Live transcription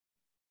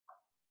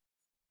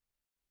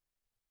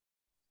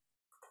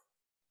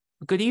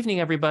Good evening,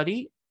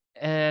 everybody,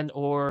 and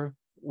or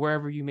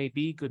wherever you may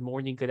be, good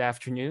morning, good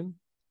afternoon,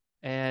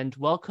 and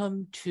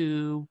welcome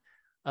to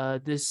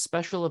this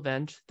special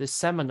event, this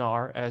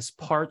seminar as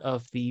part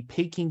of the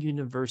Peking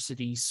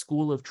University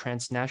School of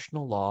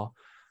Transnational Law,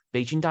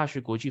 北京大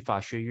学国际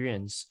法学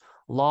院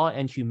Law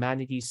and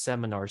Humanities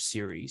Seminar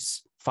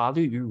Series, 法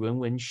律与人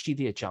文系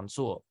列讲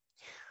座.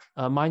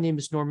 My name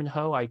is Norman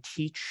Ho. I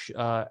teach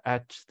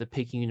at the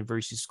Peking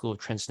University School of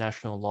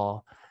Transnational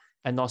Law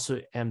and also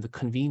am the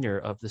convener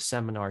of the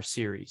seminar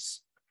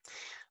series.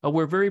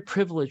 We're very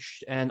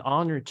privileged and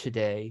honored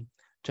today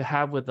to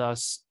have with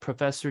us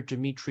Professor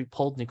Dmitry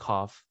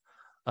Poldnikov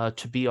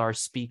to be our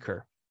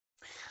speaker.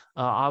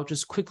 I'll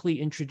just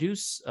quickly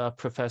introduce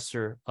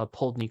Professor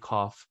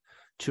Poldnikov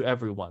to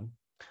everyone.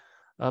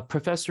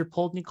 Professor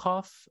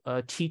Poldnikov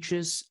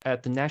teaches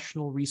at the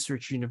National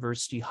Research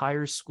University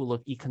Higher School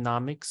of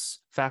Economics,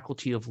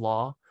 Faculty of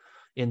Law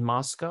in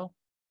Moscow.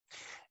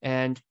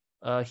 And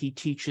he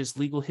teaches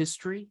legal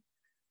history,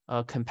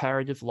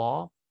 comparative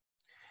law.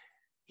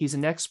 He's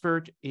an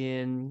expert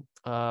in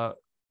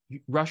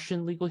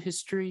Russian legal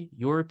history,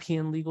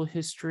 European legal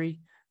history,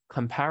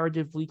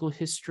 comparative legal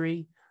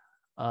history,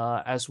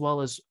 as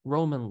well as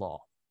Roman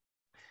law.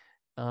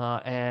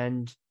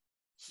 And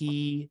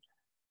he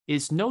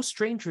is no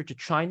stranger to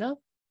China.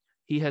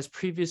 He has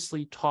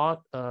previously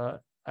taught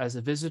as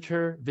a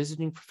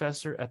visiting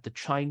professor at the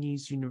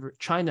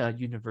China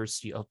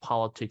University of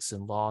Politics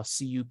and Law,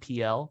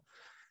 CUPL,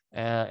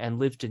 and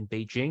lived in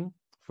Beijing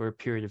for a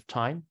period of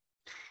time.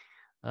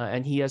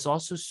 And he has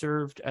also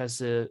served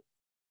as an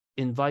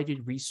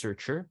invited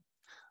researcher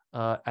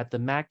at the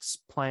Max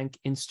Planck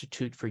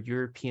Institute for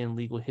European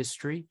Legal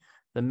History,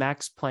 the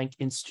Max Planck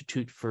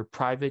Institute for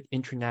Private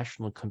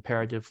International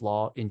Comparative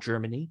Law in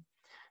Germany,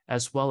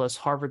 as well as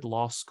Harvard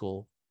Law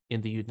School in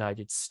the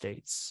United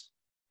States.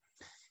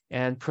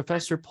 And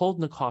Professor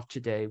Poldnikov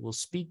today will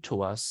speak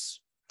to us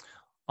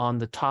on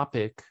the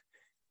topic,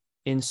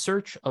 In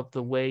Search of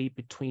the Way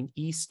Between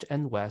East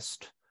and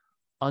West,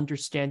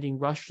 Understanding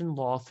Russian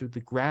Law Through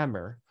the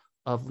Grammar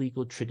of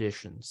Legal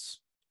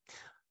Traditions.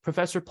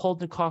 Professor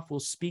Poldnikov will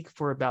speak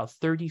for about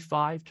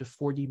 35 to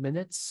 40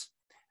 minutes,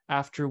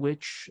 after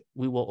which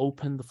we will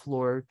open the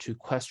floor to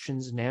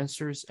questions and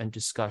answers and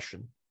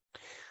discussion.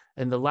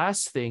 And the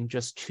last thing,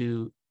 just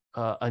to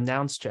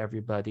announce to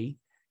everybody,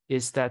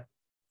 is that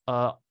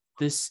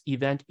this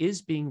event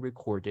is being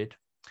recorded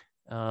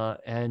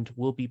and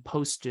will be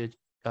posted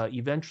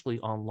eventually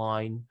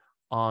online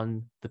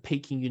on the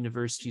Peking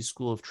University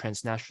School of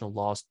Transnational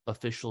Law's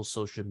official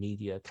social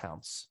media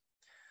accounts.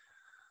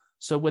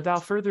 So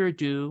without further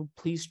ado,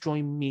 please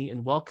join me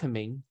in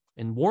welcoming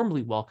and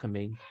warmly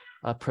welcoming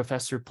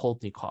Professor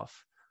Poldnikov.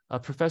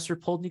 Professor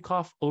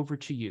Poldnikov, over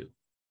to you.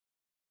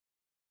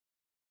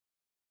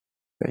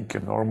 Thank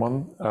you,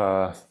 Norman.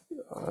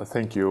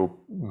 Thank you,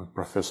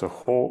 Professor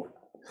Ho.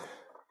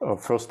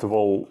 First of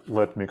all,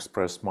 let me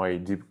express my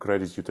deep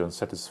gratitude and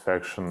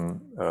satisfaction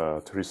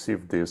to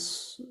receive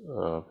this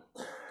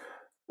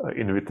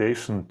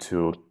invitation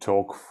to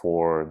talk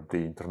for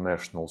the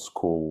Transnational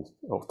School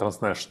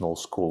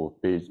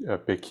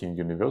of Peking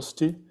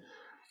University.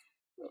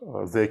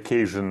 The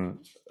occasion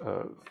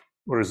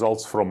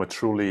results from a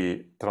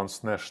truly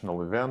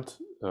transnational event.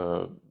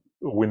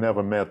 We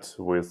never met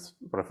with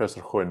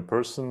Professor Ho in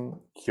person.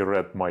 He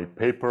read my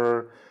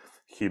paper,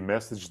 he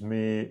messaged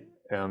me,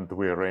 and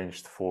we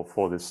arranged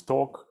for this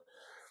talk.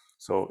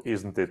 So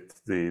isn't it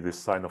the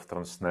sign of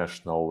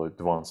transnational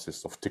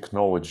advances of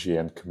technology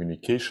and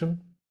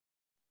communication?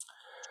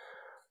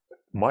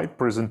 My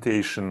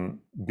presentation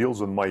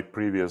builds on my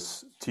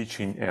previous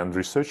teaching and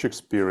research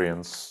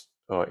experience,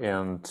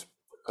 and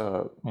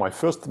my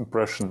first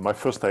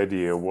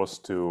idea was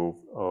to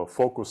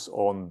focus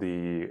on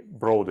the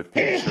broader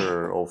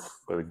picture of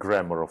the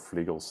grammar of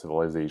legal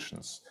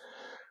civilizations.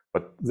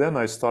 But then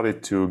I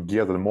started to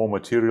gather more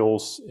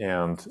materials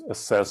and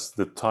assess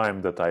the time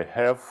that I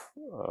have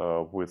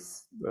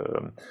with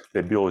the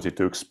ability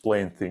to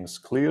explain things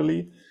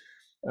clearly.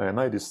 And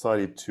I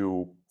decided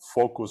to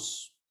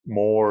focus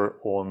more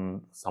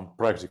on some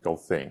practical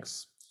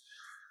things.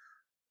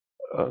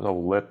 So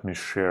let me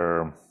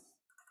share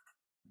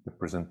the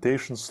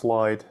presentation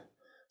slide.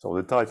 So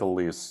the title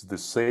is the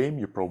same.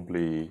 You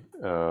probably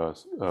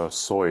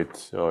saw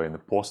it in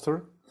the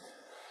poster.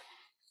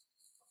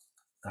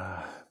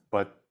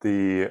 But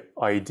the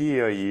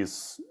idea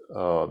is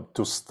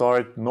to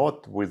start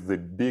not with the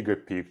bigger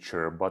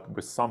picture, but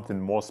with something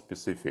more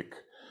specific.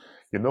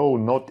 You know,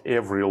 not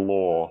every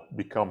law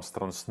becomes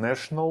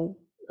transnational.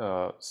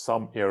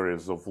 Some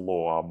areas of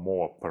law are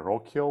more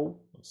parochial,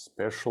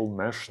 special,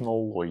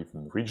 national, or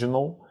even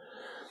regional.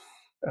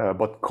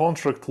 But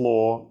contract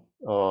law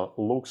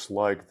looks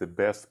like the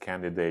best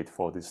candidate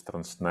for this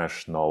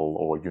transnational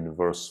or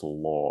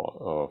universal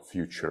law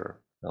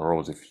future,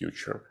 rosy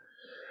future.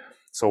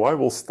 So I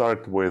will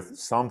start with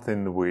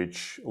something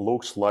which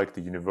looks like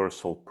the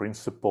universal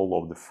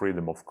principle of the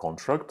freedom of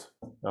contract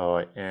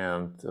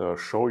and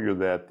show you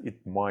that it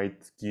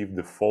might give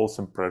the false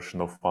impression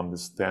of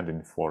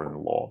understanding foreign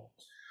law.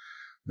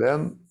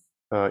 Then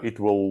it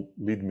will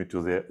lead me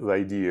to the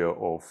idea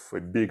of a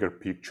bigger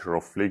picture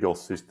of legal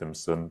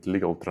systems and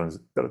legal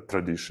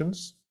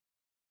traditions.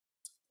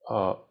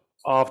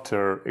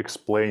 After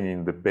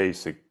explaining the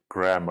basic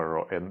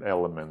grammar and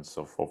elements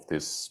of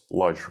these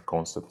larger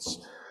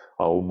concepts,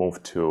 I'll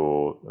move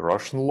to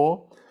Russian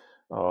law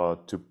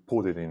to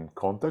put it in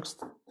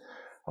context.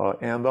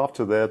 And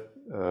after that,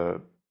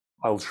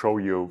 I'll show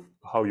you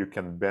how you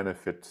can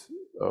benefit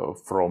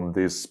from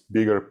this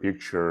bigger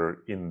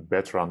picture in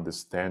better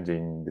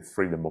understanding the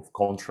freedom of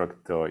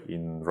contract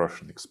in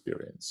Russian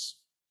experience.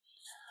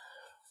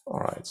 All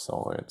right,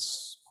 so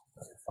it's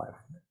 35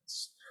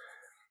 minutes.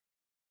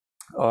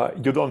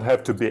 You don't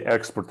have to be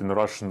expert in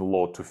Russian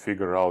law to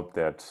figure out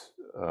that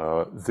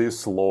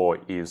this law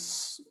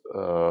is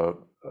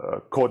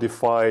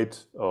codified,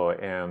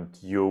 and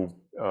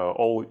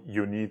all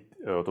you need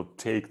to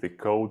take the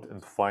code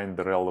and find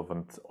the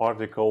relevant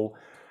article,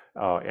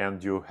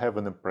 and you have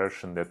an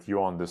impression that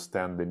you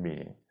understand the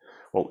meaning.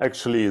 Well,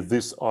 actually,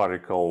 this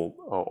article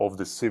of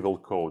the Civil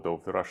Code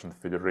of the Russian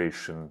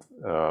Federation,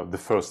 the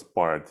first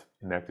part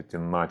enacted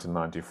in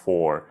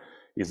 1994,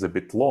 is a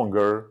bit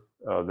longer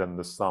than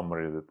the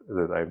summary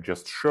that I've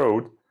just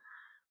showed.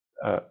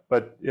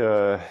 But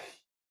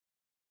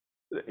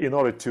in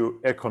order to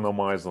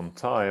economize on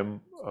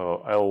time,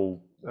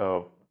 I'll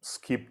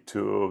skip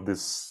to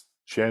this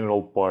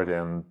general part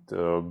and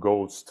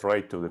go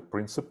straight to the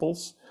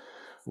principles,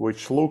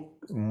 which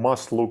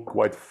must look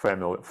quite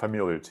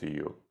familiar to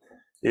you.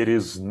 It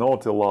is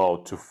not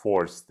allowed to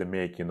force the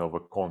making of a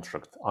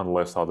contract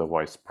unless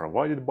otherwise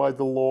provided by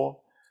the law.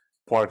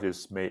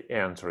 Parties may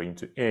enter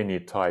into any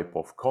type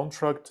of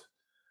contract.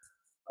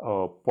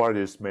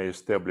 Parties may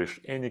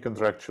establish any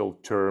contractual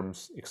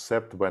terms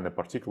except when a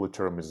particular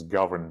term is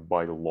governed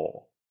by the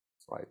law,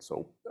 right?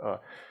 So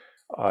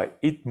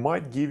it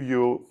might give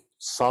you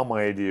some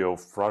idea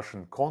of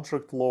Russian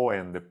contract law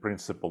and the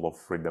principle of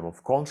freedom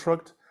of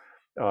contract.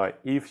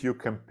 If you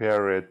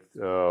compare it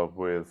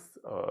with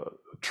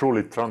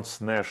truly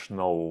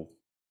transnational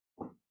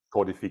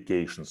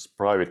codifications,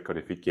 private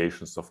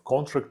codifications of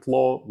contract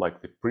law,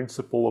 like the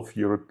principle of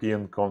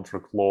European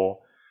contract law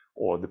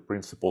or the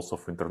principles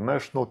of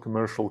international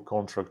commercial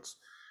contracts,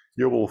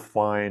 you will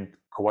find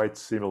quite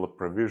similar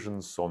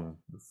provisions on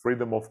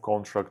freedom of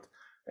contract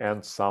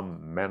and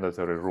some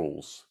mandatory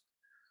rules.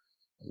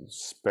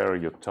 Spare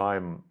your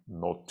time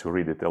not to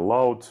read it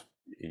aloud.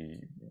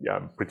 Yeah,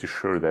 I'm pretty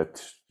sure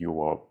that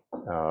you are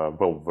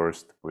well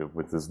versed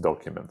with these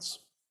documents.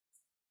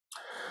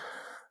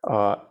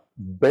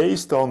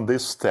 Based on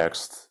this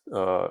text,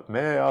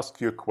 may I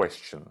ask you a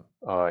question?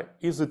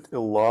 Is it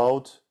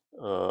allowed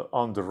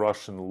under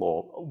Russian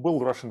law? Will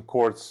Russian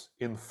courts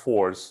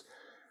enforce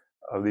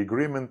the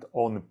agreement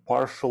on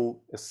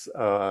partial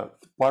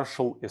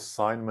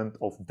assignment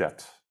of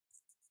debt?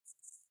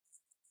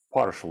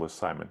 Partial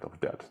assignment of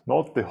debt,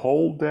 not the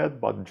whole debt,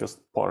 but just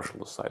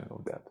partial assignment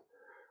of debt.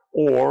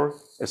 Or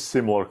a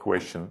similar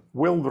question,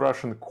 will the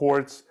Russian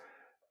courts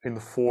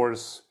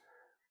enforce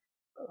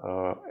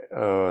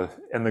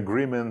an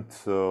agreement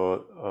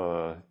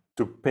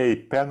to pay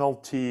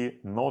penalty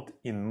not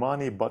in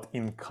money but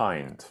in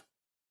kind?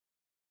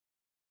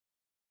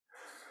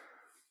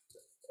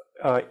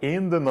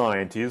 In the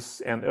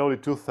 90s and early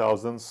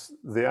 2000s,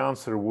 the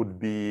answer would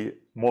be,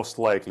 most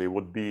likely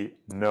would be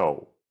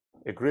no.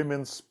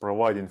 Agreements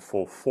providing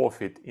for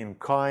forfeit in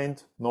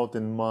kind, not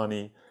in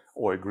money,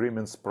 or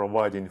agreements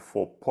providing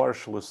for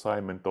partial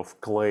assignment of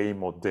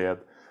claim or debt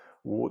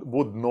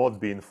would not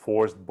be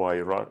enforced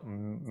by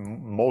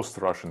most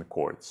Russian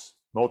courts.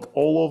 Not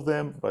all of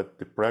them, but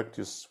the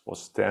practice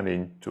was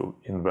tending to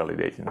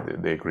invalidating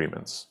the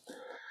agreements.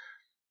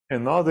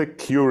 Another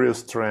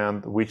curious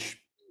trend, which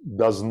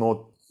does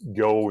not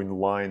go in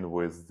line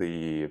with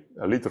the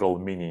literal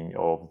meaning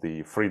of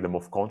the freedom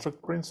of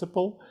contract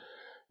principle,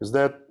 is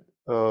that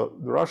the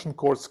Russian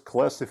courts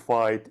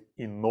classified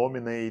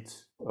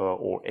innominate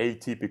or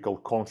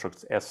atypical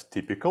contracts as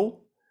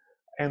typical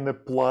and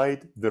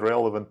applied the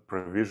relevant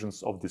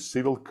provisions of the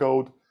civil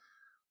code.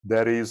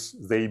 That is,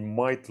 they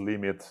might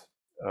limit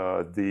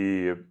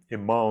the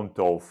amount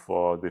of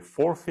the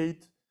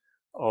forfeit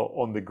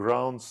on the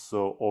grounds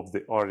of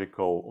the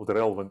article, of the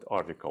relevant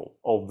article,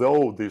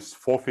 although this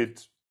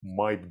forfeit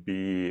might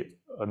be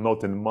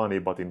not in money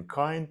but in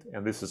kind,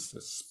 and this is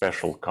a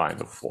special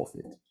kind of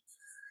forfeit.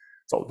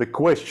 So the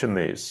question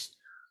is,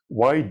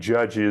 why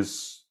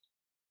judges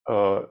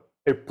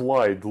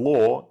applied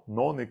law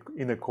not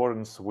in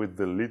accordance with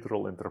the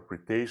literal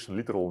interpretation,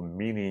 literal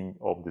meaning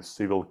of the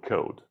civil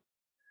code?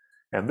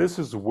 And this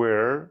is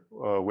where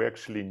we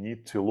actually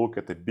need to look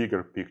at the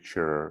bigger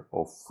picture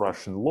of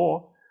Russian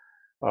law,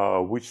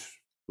 which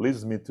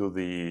leads me to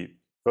the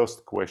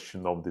first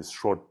question of this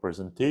short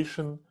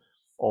presentation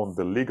on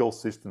the legal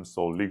systems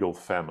or legal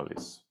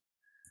families.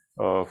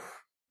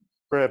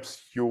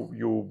 Perhaps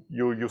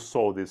you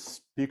saw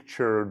this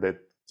picture that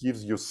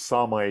gives you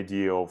some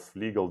idea of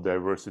legal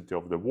diversity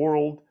of the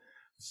world: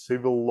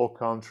 civil law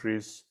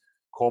countries,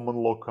 common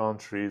law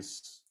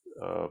countries,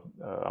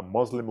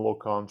 Muslim law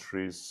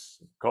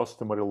countries,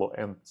 customary law,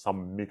 and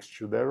some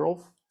mixture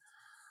thereof.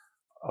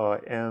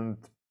 and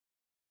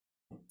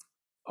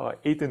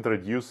it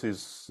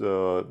introduces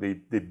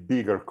the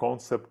bigger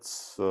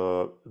concepts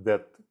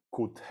that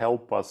could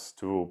help us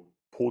to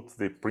put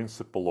the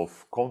principle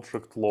of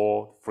contract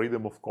law,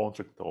 freedom of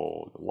contract,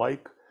 or the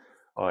like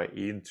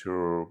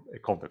into a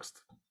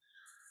context.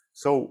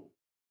 So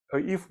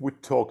if we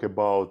talk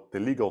about the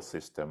legal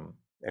system,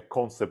 a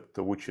concept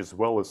which is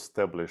well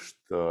established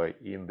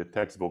in the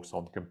textbooks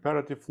on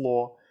comparative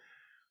law,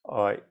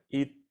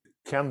 it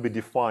can be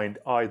defined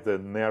either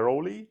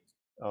narrowly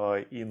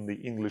in the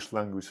English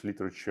language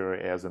literature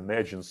as an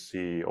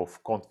agency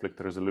of conflict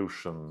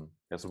resolution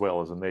as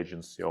well as an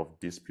agency of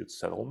dispute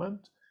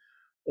settlement,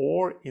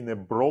 or in a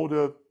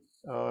broader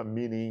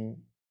meaning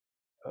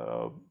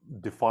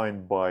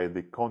defined by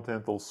the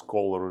continental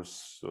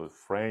scholars,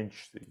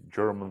 French, the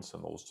Germans,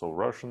 and also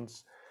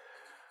Russians,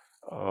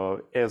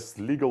 as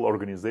legal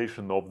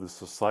organization of the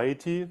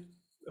society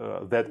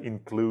that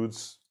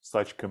includes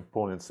such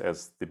components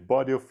as the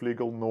body of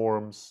legal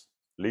norms,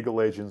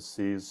 legal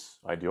agencies,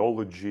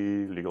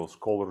 ideology, legal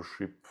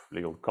scholarship,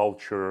 legal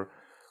culture,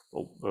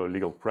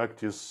 legal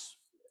practice,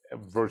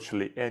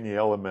 virtually any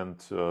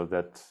element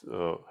that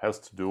has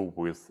to do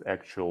with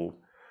actual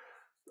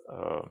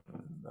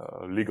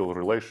legal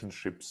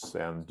relationships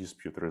and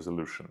dispute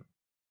resolution.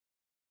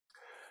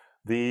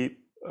 The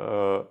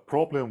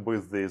problem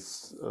with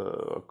this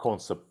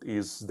concept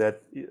is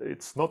that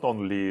it's not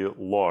only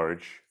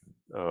large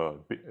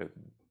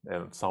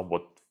and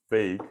somewhat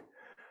vague,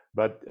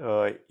 but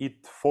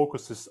it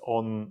focuses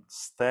on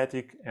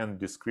static and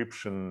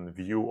description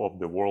view of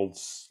the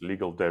world's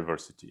legal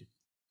diversity.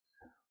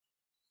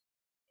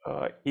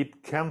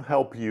 It can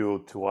help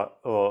you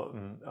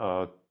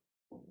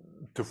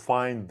to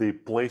find the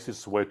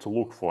places where to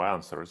look for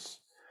answers,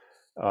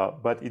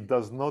 but it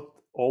does not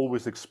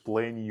always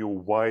explain you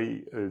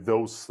why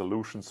those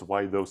solutions,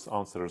 why those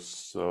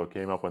answers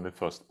came up in the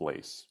first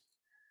place.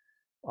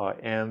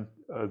 And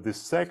the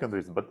second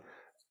reason, but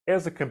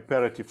as a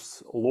comparative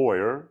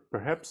lawyer,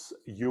 perhaps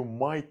you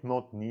might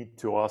not need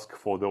to ask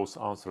for those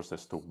answers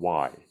as to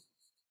why.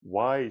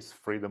 Why is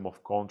freedom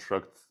of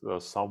contract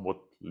somewhat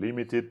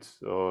limited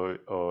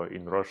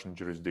in Russian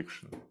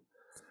jurisdiction?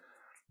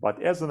 But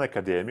as an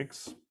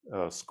academics,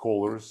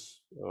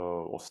 scholars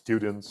or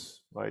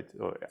students, right?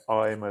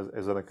 I am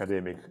as an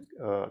academic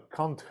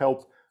can't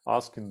help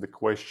asking the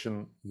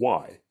question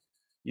why.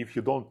 If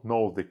you don't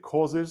know the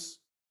causes,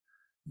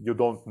 you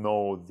don't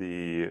know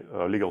the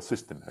legal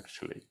system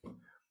actually.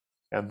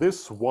 And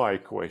this why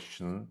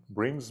question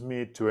brings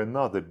me to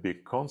another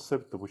big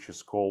concept, which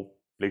is called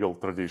legal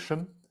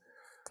tradition,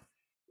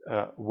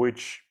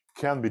 which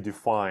can be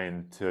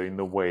defined in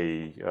the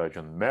way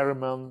John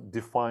Merriman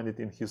defined it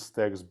in his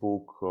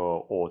textbook,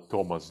 or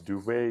Thomas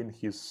Duvay in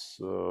his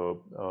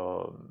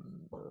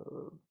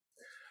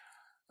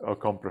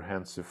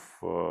comprehensive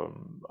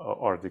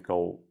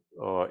article,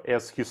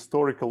 as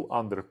historical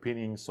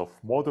underpinnings of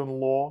modern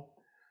law,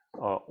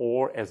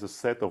 or as a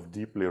set of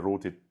deeply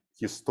rooted,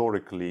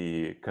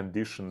 historically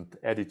conditioned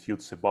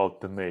attitudes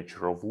about the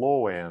nature of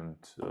law and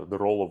the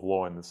role of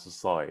law in the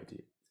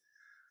society.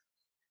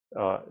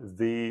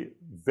 The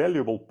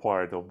valuable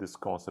part of this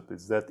concept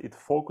is that it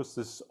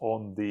focuses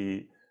on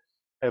the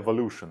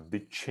evolution,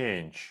 the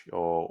change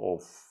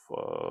of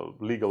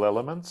legal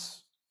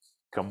elements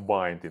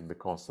combined in the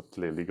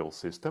conceptually legal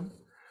system,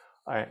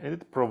 and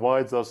it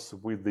provides us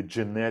with the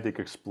genetic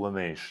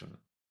explanation.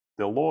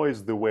 The law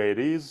is the way it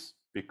is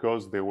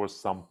because there were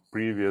some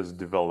previous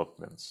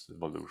developments,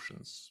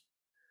 evolutions.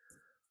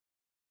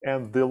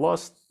 And the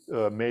last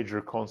major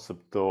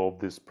concept of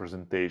this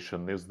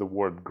presentation is the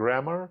word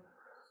grammar.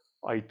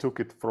 I took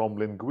it from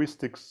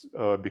linguistics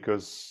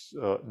because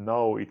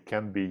now it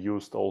can be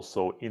used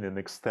also in an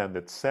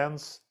extended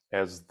sense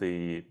as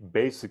the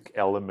basic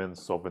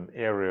elements of an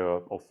area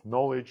of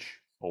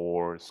knowledge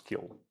or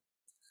skill.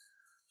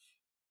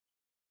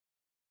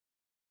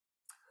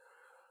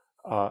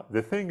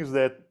 The thing is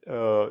that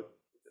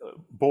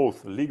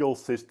both legal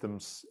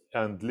systems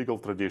and legal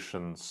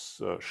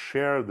traditions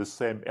share the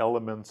same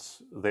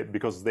elements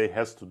because they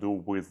has to do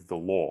with the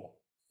law.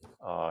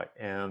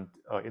 And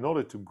in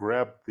order to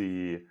grab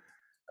the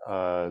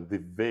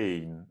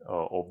vein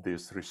of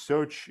this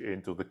research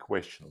into the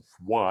question of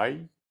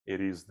why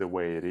it is the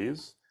way it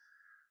is,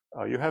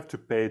 you have to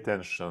pay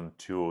attention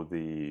to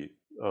the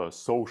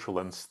social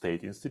and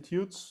state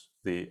institutes,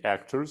 the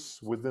actors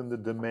within the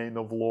domain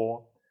of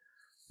law,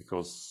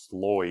 because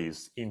law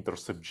is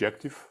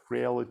intersubjective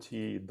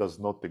reality. It does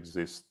not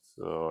exist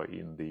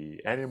in the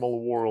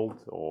animal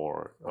world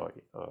or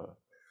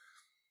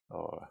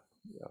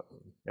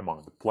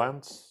among the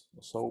plants.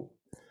 So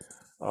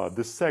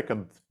the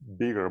second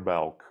bigger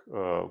bulk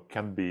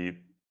can be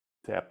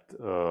tapped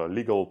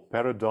legal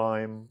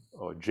paradigm,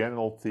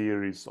 general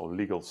theories, or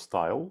legal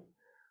style.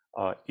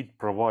 It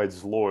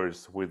provides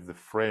lawyers with the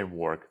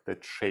framework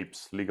that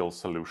shapes legal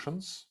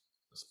solutions,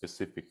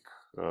 specific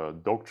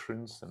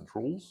doctrines and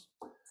rules.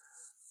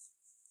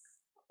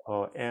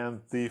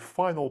 And the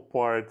final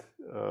part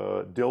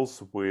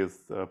deals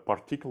with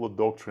particular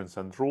doctrines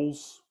and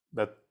rules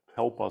that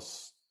help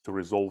us to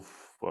resolve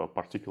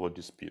particular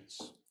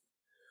disputes.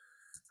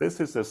 This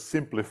is a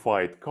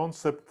simplified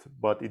concept,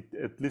 but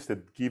at least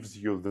it gives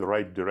you the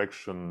right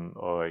direction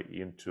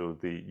into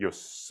your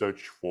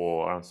search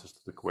for answers to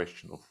the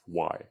question of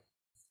why.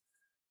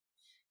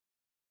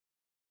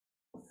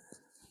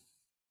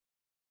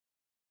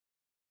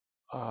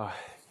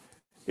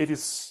 It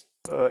is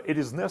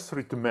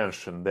necessary to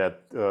mention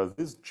that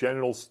this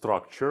general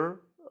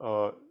structure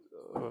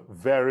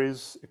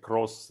varies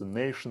across the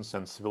nations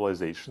and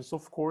civilizations,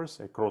 of course,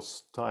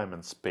 across time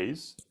and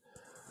space.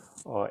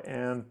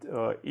 And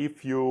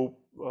if you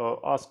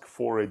ask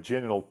for a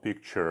general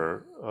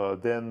picture,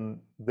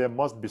 then there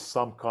must be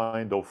some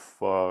kind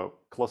of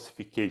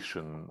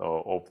classification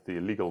of the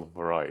legal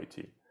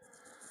variety.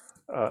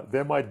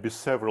 There might be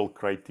several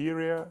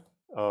criteria,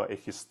 a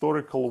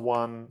historical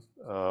one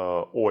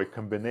or a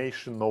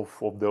combination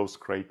of those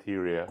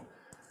criteria.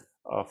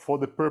 For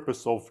the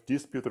purpose of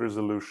dispute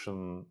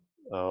resolution,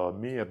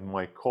 me and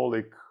my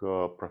colleague,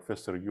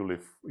 Professor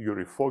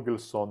Yuri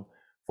Fogelson,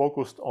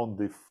 focused on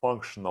the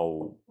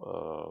functional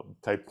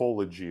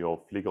typology of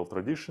legal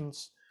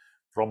traditions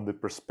from the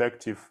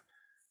perspective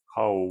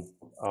how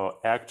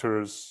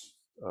actors,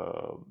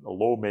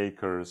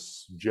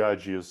 lawmakers,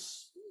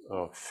 judges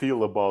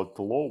feel about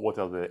the law, what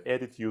are their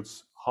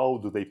attitudes, how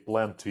do they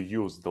plan to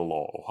use the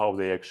law, how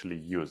they actually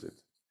use it.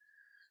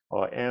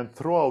 And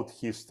throughout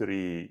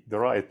history,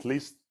 there are at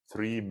least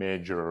three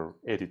major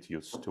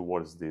attitudes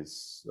towards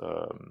this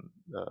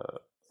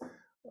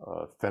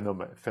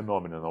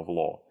phenomenon of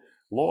law.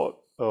 Law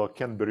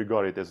can be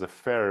regarded as a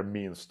fair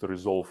means to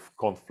resolve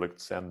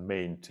conflicts and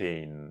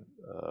maintain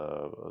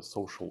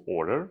social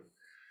order.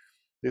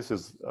 This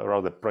is a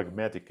rather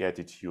pragmatic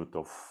attitude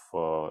of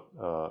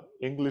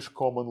English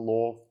common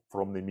law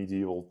from the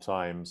medieval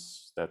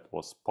times that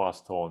was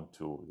passed on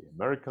to the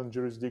American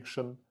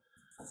jurisdiction.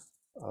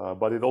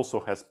 But it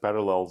also has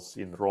parallels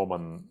in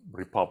Roman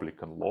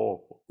Republican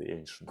law of the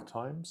ancient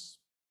times.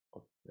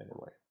 But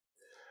anyway,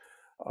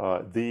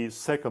 the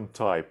second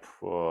type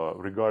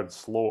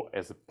regards law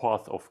as a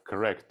path of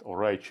correct or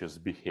righteous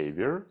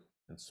behavior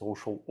and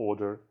social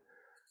order.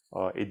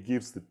 It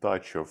gives the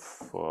touch of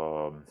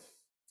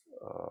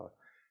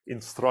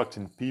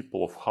instructing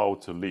people of how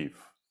to live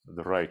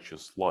the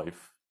righteous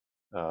life,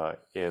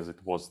 as it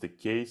was the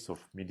case of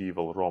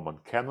medieval Roman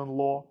canon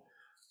law,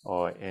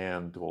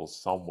 and was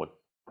somewhat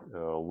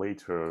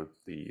later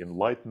the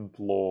Enlightened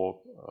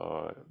law,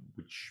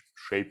 which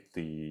shaped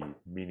the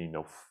meaning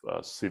of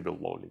civil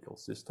law legal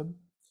system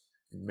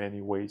in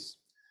many ways.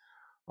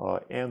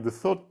 And the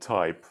third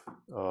type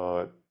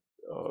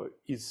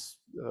is,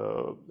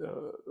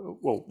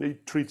 well,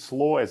 it treats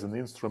law as an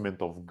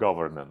instrument of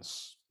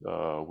governance,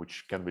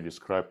 which can be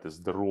described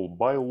as the rule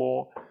by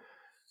law.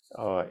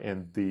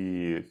 And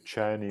the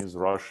Chinese,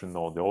 Russian,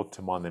 or the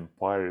Ottoman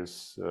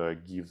empires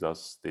gives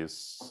us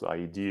this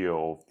idea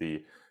of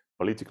the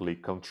politically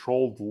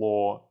controlled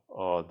law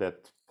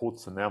that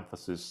puts an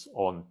emphasis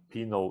on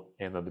penal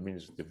and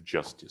administrative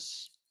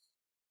justice.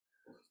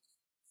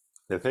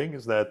 The thing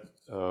is that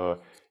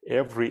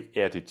every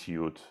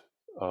attitude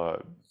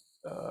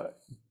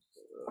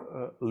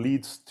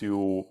leads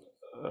to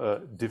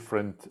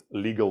different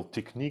legal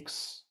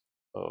techniques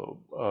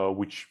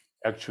which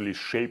actually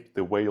shape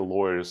the way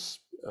lawyers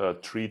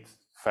treat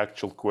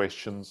factual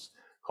questions,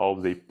 how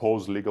they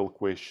pose legal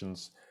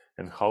questions,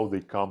 and how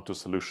they come to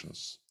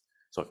solutions.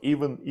 So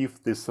even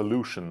if the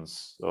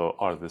solutions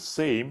are the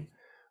same,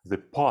 the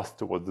path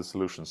toward the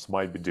solutions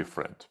might be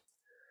different.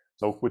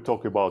 So if we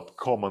talk about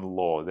common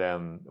law,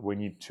 then we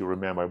need to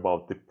remember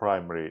about the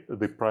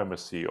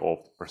primacy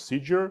of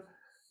procedure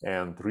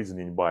and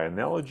reasoning by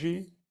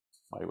analogy,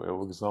 by way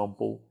of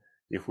example.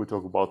 If we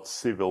talk about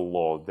civil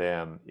law,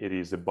 then it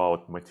is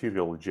about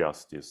material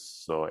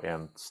justice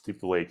and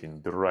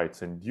stipulating the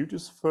rights and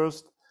duties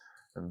first,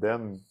 and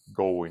then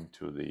go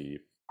into the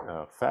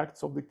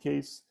facts of the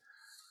case.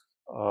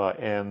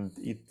 And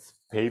it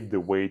paved the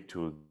way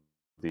to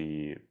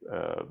the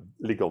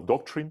legal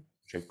doctrine,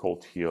 which I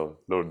called here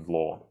learned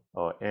law,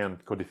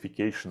 and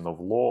codification of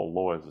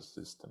law as a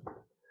system.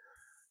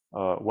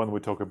 When we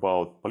talk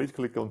about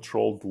politically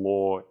controlled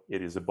law,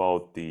 it is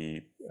about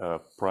the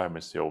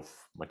primacy of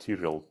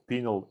material,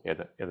 penal,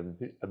 and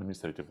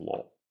administrative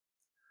law.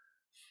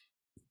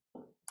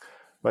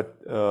 But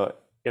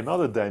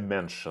another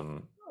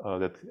dimension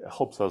that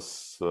helps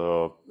us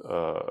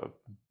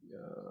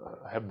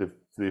have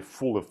the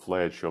fuller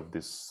fledged of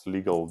this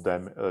legal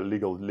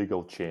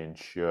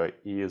change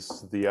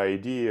is the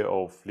idea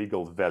of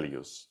legal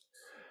values,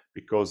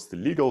 because the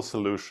legal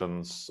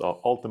solutions are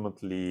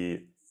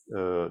ultimately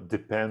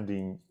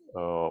depending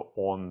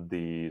on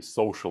the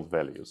social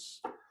values.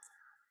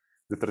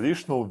 The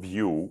traditional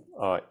view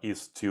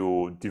is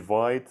to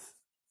divide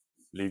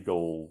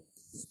legal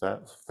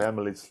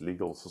families,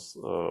 legal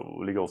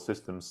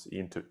systems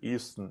into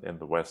Eastern and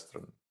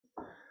Western.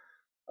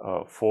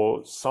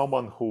 For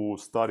someone who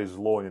studies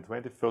law in the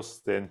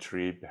 21st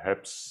century,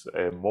 perhaps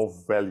a more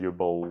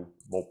valuable,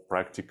 more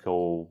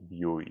practical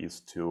view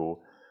is to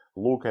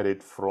look at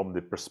it from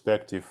the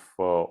perspective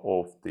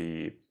of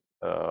the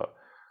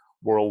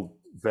World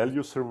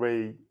Value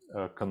Survey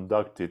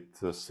conducted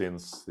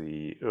since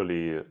the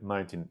early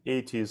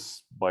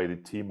 1980s by the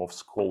team of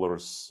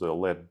scholars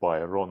led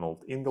by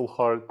Ronald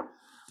Inglehart,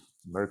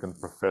 American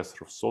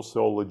professor of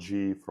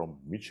sociology from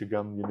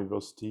Michigan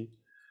University.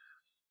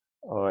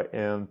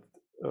 And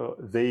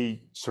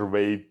they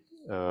surveyed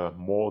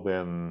more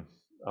than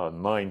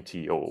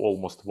 90 or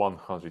almost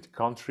 100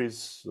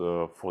 countries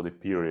for the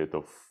period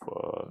of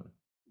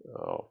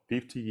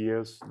 50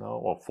 years now,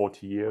 or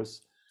 40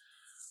 years.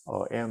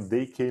 And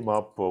they came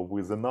up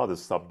with another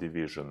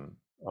subdivision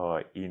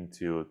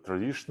into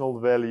traditional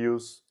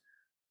values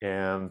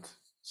and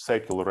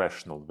secular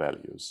rational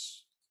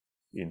values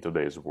in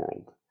today's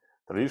world.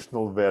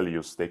 Traditional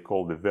values, they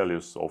call the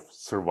values of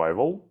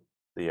survival.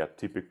 They are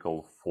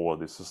typical for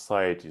the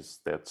societies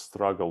that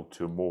struggle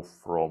to move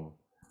from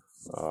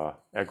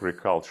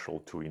agricultural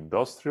to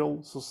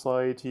industrial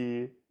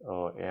society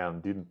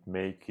and didn't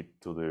make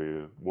it to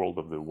the world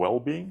of the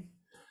well-being.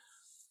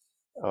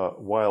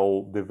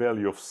 While the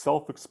value of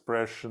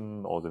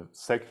self-expression or the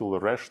secular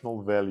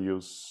rational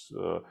values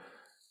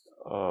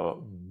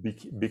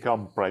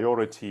become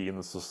priority in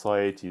the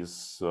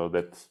societies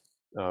that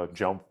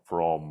jump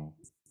from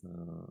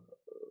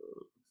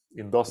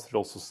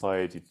industrial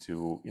society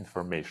to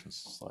information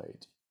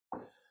society.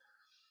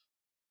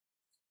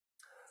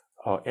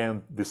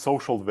 And the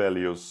social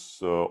values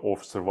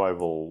of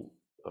survival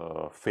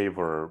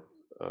favor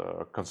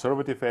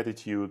conservative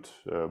attitude,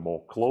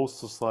 more closed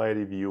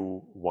society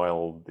view,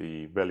 while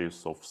the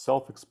values of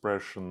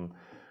self-expression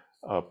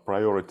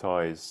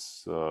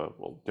prioritize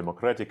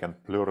democratic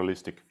and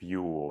pluralistic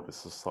view of the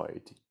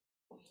society.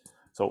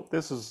 So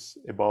this is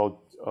about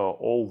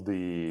all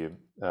the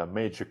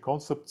major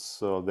concepts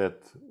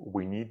that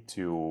we need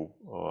to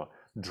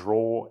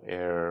draw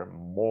a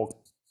more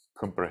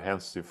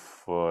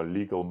comprehensive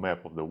legal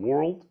map of the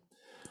world.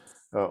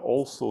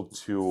 Also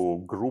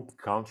to group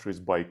countries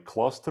by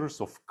clusters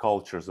of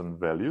cultures and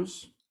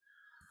values.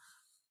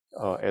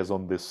 As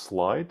on this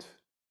slide,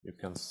 you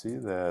can see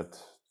that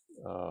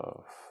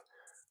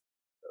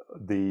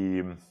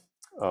the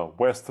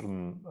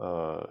Western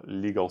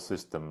legal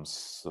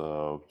systems,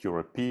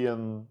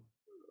 European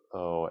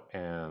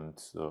and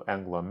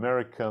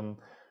Anglo-American,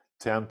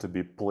 tend to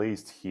be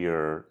placed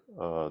here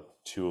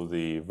to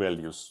the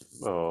values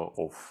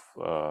of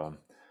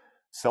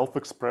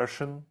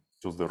self-expression,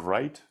 to the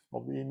right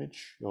of the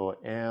image,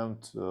 and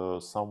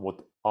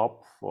somewhat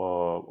up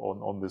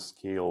on the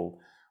scale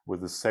with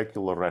the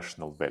secular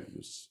rational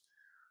values.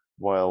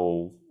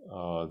 While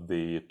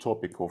the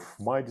topic of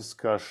my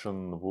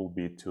discussion will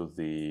be to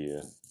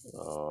the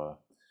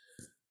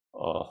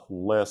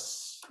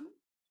less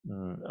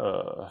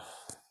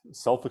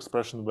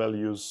self-expression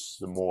values,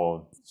 the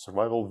more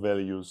survival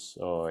values,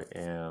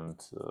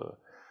 and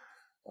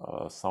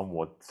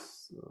somewhat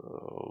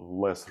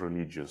less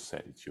religious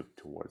attitude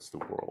towards the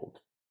world.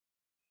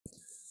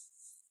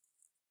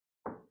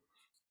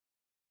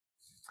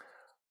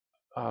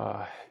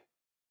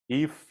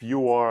 If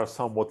you are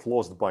somewhat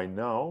lost by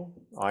now,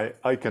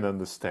 I can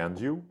understand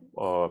you.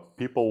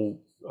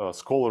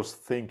 Scholars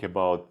think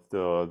about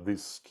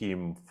this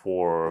scheme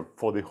for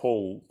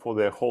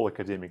their whole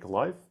academic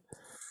life.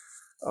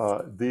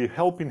 The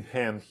helping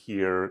hand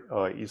here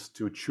is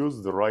to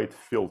choose the right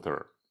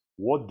filter.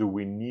 What do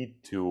we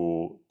need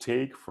to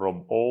take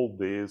from all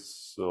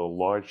these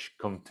large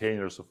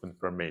containers of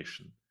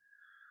information?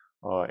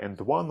 And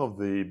one of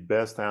the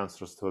best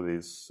answers to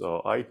this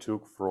I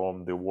took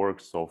from the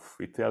works of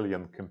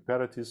Italian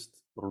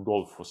comparatist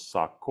Rodolfo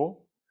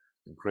Sacco,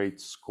 a great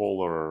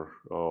scholar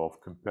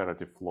of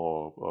comparative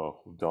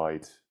law who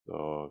died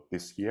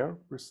this year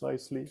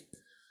precisely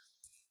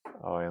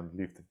and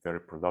lived a very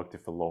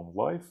productive and long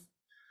life.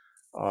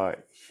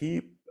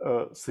 He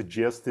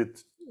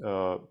suggested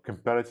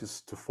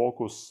comparatists to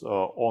focus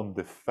on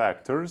the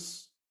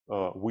factors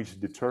which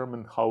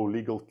determine how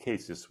legal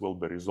cases will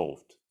be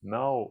resolved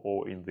now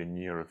or in the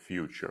near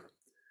future.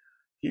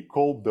 He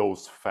called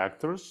those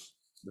factors,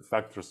 the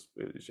factors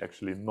is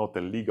actually not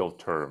a legal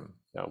term.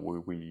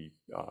 We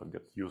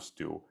get used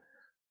to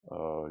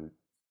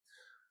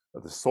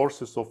the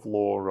sources of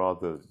law,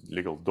 rather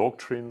legal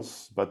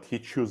doctrines, but he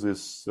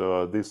chooses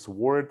this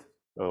word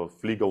of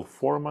legal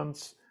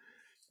formants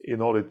in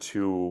order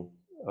to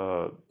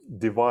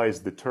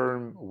devise the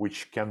term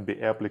which can be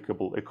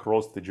applicable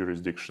across the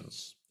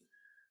jurisdictions.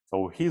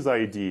 So his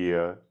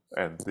idea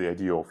and the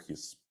idea of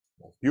his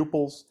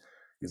pupils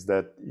is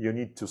that you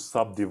need to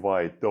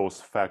subdivide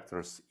those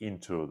factors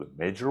into the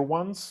major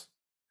ones,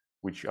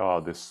 which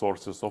are the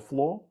sources of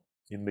law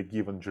in the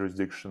given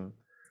jurisdiction,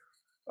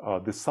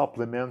 the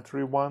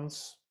supplementary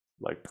ones,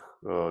 like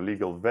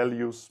legal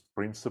values,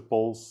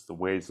 principles, the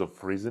ways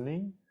of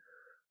reasoning,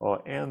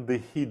 and the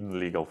hidden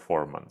legal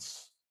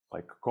formants,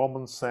 like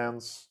common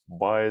sense,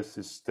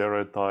 biases,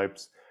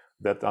 stereotypes,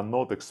 that are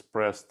not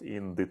expressed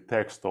in the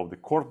text of the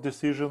court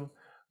decision,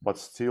 but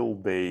still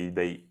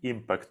they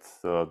impact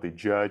the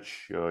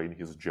judge in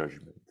his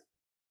judgment.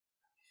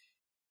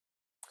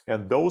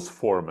 And those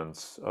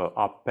formats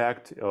are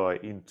packed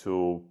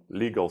into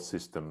legal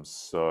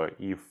systems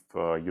if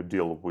you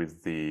deal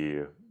with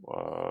the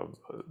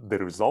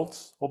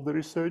results of the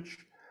research.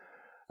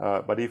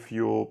 But if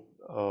you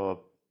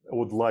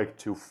would like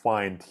to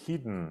find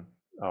hidden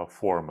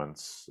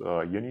formats,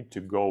 you need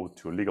to go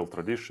to legal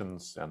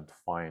traditions and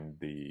find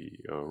the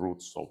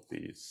roots of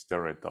the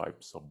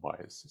stereotypes of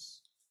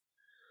biases.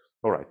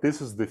 All right,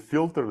 this is the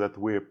filter that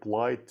we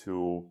apply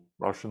to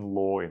Russian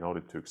law in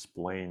order to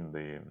explain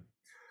the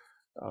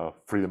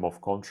freedom of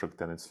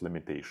contract and its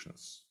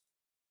limitations.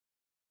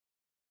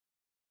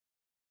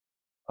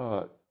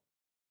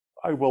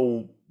 I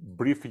will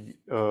briefly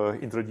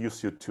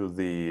introduce you to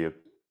the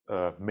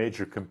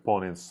major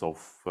components of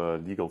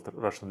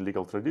Russian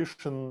legal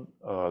tradition.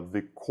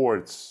 The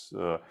courts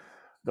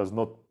does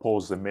not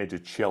pose a major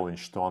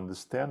challenge to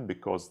understand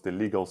because the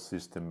legal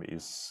system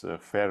is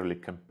fairly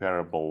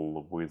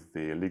comparable with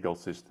the legal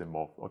system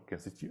of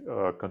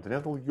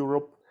continental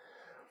Europe.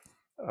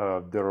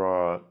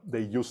 There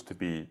used to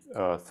be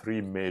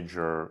three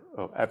major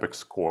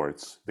apex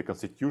courts: the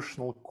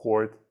Constitutional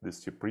Court, the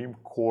Supreme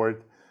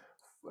Court,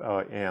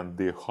 and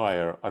the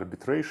Higher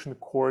Arbitration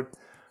Court,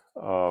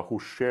 who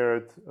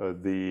shared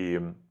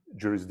the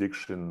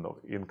jurisdiction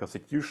in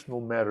constitutional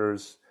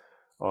matters,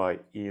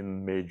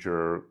 in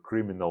major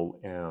criminal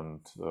and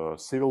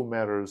civil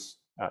matters,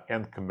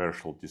 and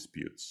commercial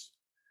disputes.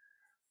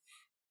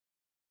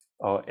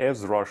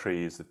 As Russia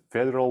is a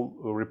federal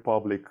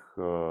republic,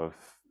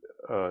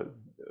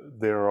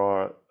 there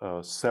are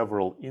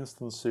several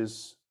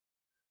instances.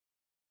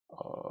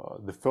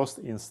 The first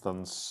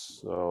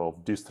instance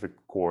of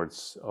district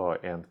courts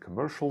and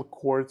commercial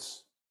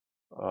courts,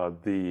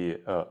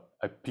 the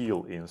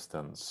appeal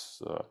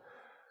instance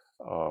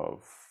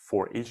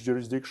for each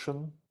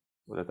jurisdiction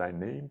that I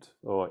named,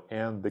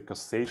 and the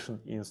cassation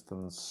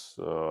instance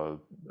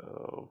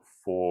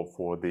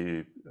for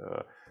the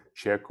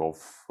check of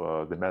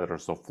the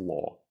matters of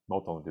law,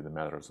 not only the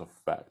matters of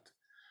fact.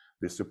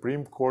 The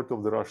Supreme Court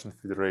of the Russian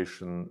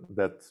Federation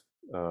that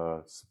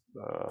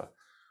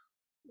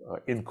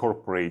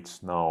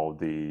incorporates now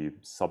the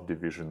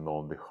subdivision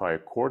on the High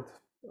Court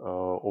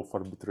of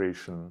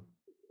Arbitration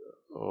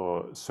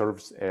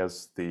serves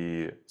as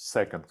the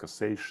second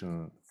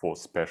cassation for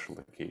special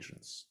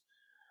occasions.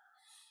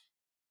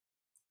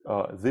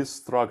 This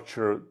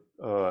structure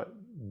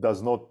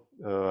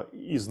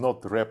is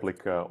not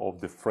replica of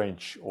the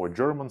French or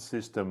German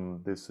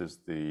system. This is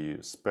the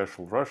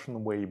special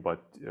Russian way,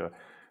 but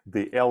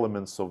the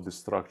elements of the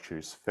structure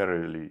is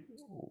fairly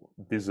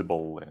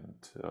visible, and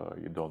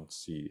you don't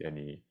see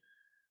any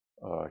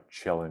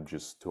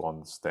challenges to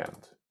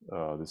understand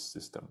this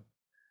system.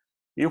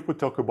 If we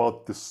talk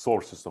about the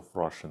sources of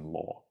Russian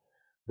law,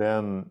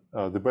 then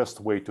the best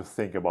way to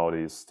think about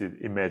it is to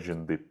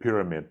imagine the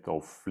pyramid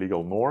of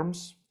legal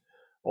norms.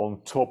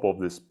 On top of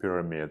this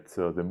pyramid,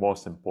 the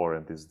most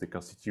important is the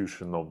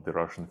Constitution of the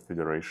Russian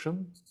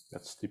Federation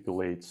that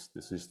stipulates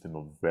the system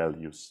of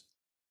values,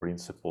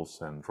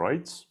 principles, and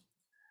rights.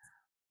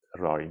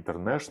 There are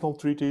international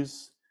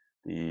treaties,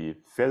 the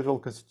federal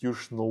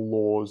constitutional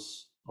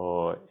laws,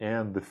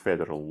 and the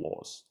federal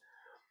laws.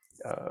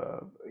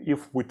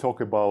 If we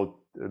talk about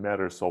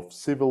matters of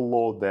civil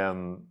law,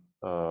 then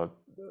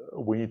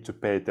we need to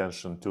pay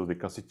attention to the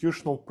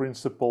constitutional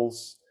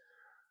principles,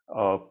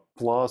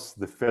 plus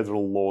the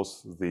federal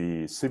laws,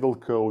 the civil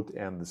code,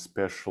 and the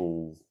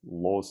special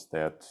laws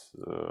that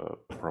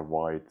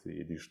provide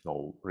the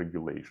additional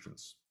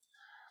regulations.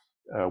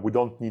 We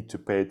don't need to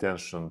pay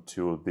attention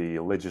to the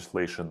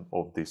legislation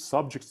of the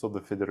subjects of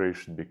the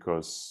federation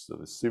because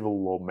the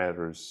civil law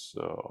matters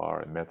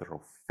are a matter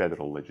of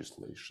federal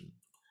legislation.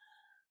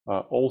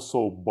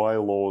 Also,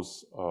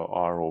 bylaws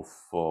are of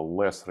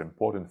lesser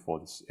importance for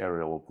this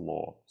area of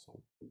law.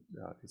 So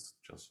it's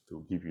just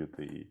to give you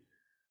the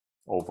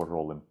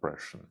overall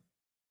impression.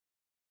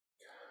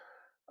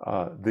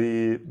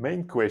 The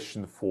main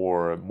question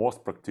for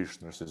most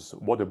practitioners is,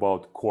 what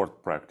about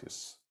court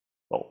practice?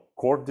 Well,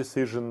 court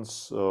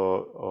decisions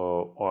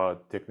are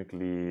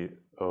technically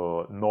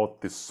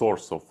not the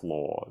source of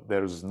law.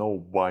 There is no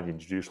binding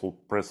judicial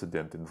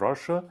precedent in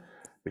Russia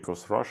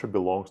because Russia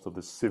belongs to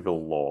the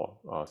civil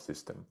law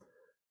system.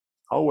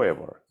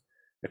 However,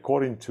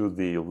 according to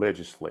the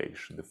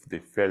legislation, the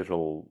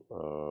federal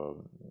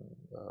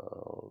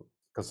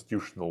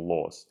constitutional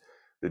laws,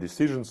 the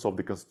decisions of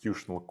the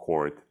Constitutional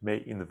Court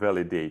may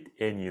invalidate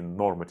any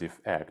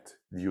normative act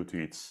due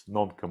to its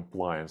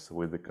non-compliance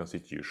with the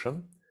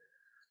Constitution.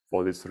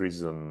 For this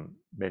reason,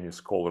 many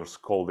scholars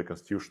call the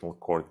Constitutional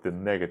Court the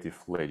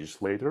negative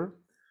legislator,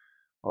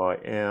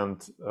 and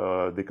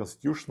the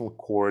Constitutional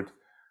Court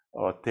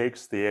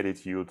takes the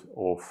attitude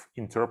of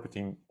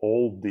interpreting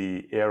all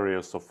the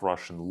areas of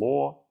Russian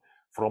law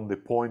from the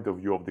point of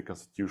view of the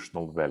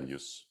constitutional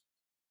values.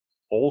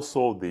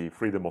 Also, the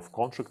freedom of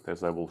contract,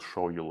 as I will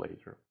show you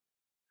later.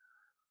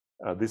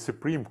 The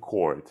Supreme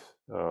Court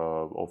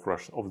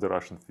of the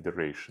Russian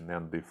Federation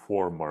and the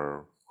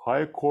former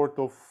High Court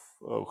of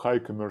High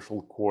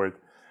Commercial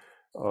Court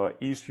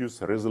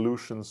issues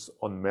resolutions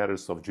on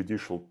matters of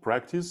judicial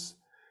practice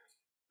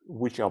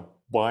which are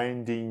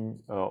binding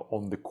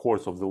on the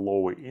courts of the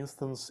lower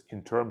instance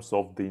in terms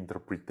of the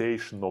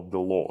interpretation of the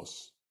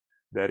laws.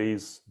 That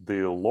is,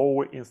 the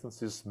lower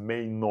instances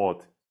may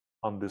not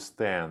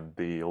understand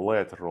the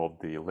letter of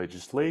the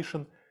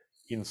legislation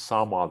in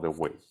some other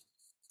way.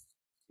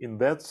 In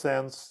that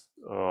sense,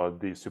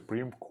 the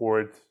Supreme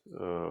Court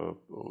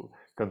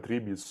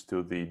contributes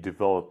to the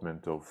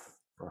development of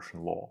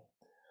Russian law,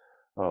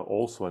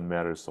 also in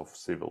matters of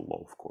civil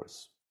law, of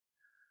course.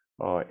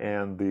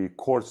 And the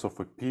courts of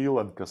appeal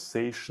and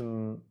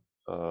cassation,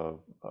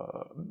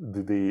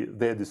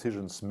 their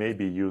decisions may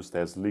be used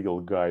as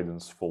legal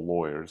guidance for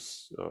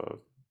lawyers,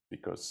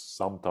 because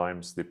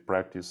sometimes the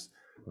practice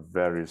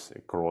varies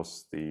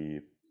across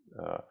the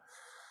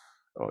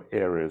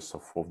areas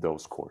of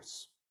those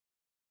courts.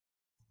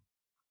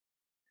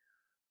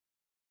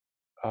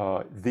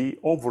 The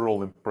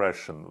overall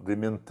impression, the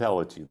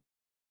mentality,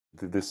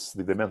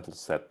 the mental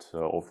set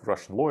of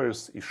Russian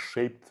lawyers is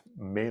shaped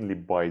mainly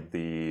by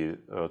the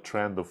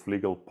trend of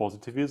legal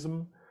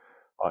positivism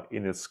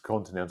in its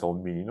continental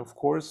meaning, of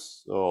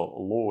course.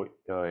 Law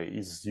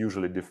is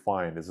usually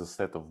defined as a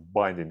set of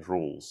binding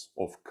rules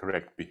of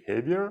correct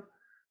behavior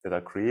that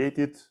are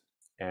created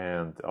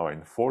and are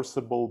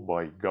enforceable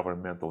by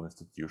governmental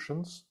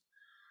institutions.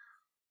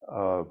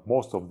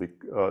 Most of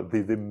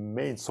the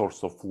main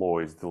source of law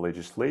is the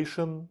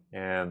legislation,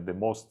 and the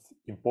most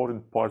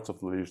important parts of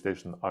the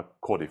legislation are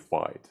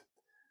codified.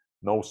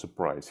 No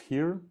surprise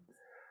here.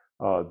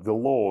 The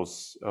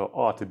laws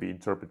are to be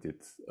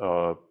interpreted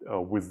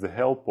with the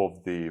help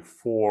of the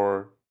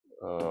four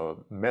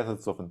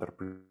methods of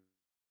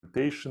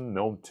interpretation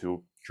known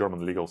to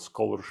German legal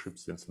scholarship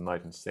since the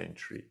 19th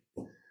century: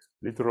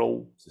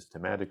 literal,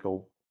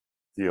 systematical,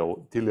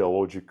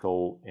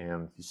 teleological,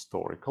 and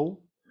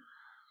historical.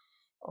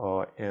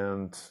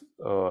 And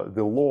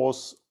the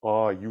laws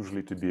are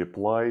usually to be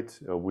applied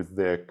with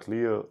their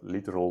clear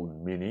literal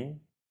meaning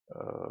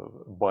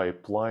by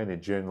applying a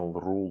general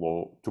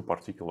rule to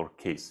particular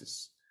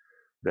cases.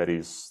 That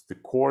is, the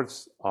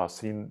courts are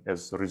seen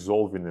as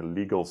resolving a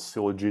legal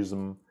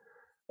syllogism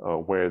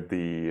where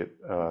the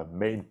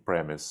main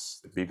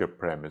premise, the bigger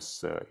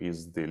premise,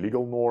 is the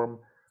legal norm,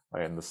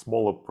 and the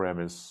smaller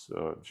premise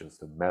just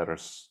the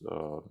matters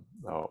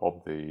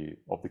of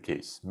the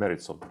case,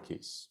 merits of the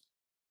case.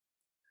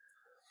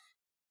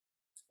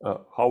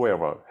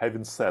 However,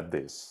 having said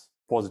this,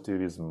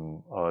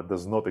 positivism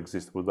does not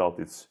exist without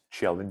its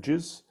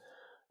challenges,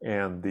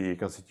 and the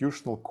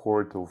Constitutional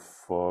Court of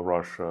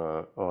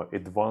Russia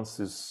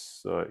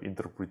advances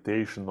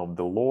interpretation of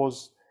the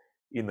laws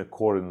in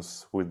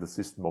accordance with the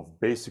system of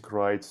basic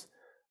rights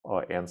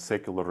and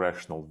secular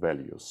rational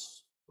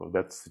values. So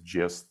that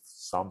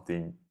suggests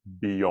something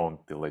beyond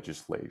the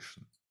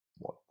legislation.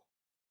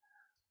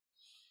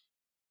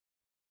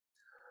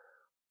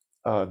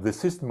 The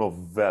system of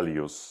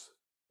values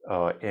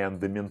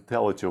and the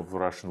mentality of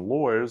Russian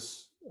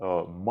lawyers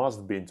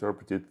must be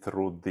interpreted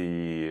through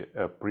the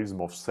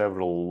prism of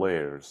several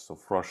layers of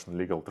Russian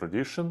legal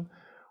tradition,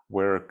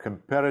 where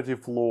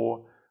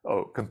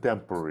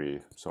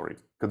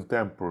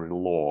contemporary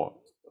law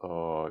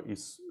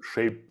is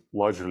shaped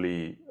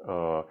largely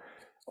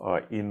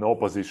in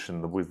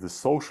opposition with the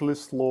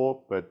socialist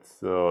law, but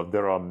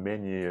there are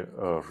many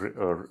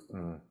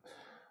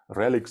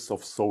relics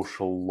of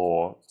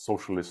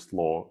socialist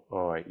law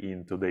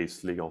in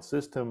today's legal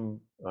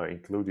system,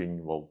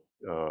 including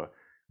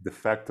the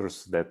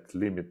factors that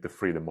limit the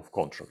freedom of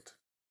contract,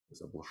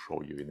 as I will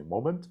show you in a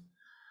moment.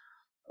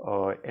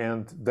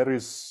 And there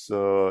is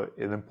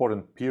an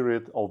important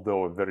period,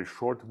 although a very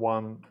short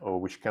one,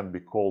 which can be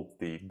called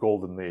the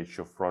golden age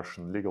of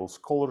Russian legal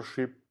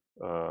scholarship.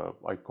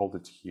 I called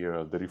it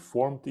here the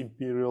Reformed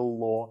Imperial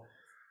Law,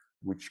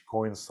 which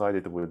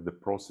coincided with the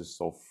process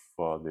of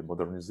the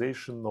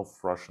modernization of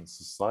Russian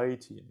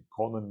society, and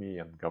economy,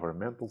 and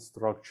governmental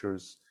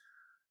structures.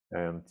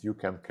 And you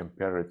can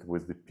compare it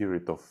with the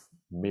period of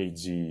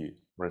Meiji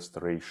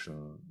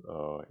Restoration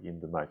in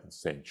the 19th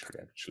century,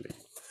 actually.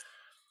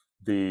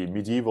 The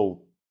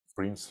medieval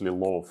princely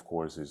law, of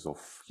course, is of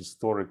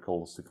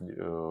historical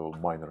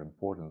minor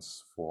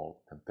importance for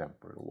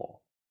contemporary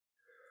law.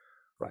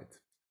 Right.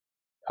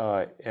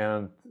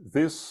 And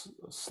this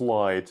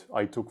slide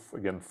I took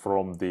again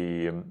from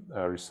the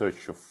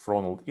research of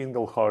Ronald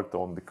Inglehart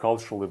on the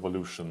cultural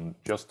evolution,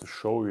 just to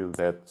show you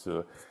that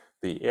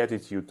the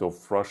attitude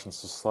of Russian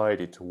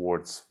society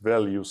towards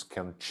values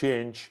can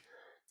change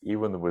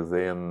even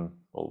within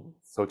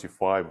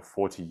 35 or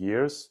 40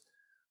 years,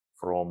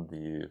 from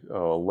the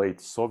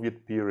late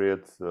Soviet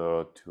period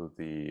to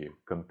the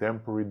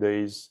contemporary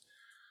days.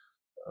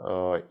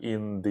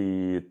 In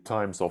the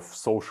times of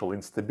social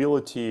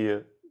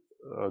instability,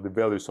 the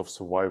values of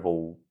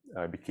survival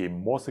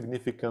became more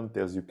significant,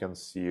 as you can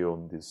see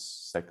on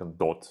this second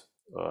dot.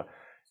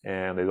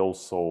 And it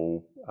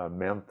also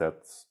meant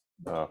that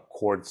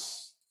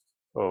courts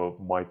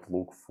might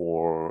look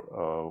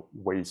for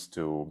ways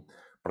to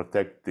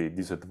protect the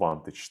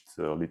disadvantaged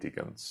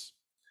litigants.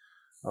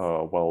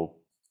 Well,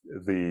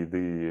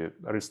 the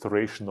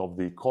restoration of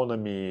the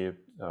economy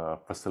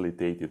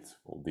facilitated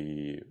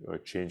the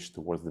change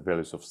towards the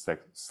values of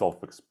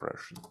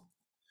self-expression.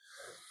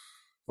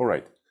 All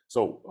right,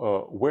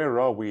 so where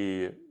are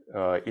we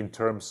in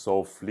terms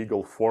of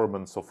legal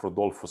formants of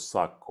Rodolfo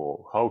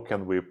Sacco? How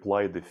can we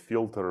apply the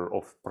filter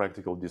of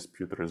practical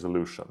dispute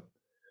resolution?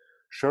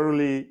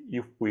 Surely,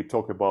 if we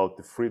talk about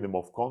the freedom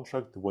of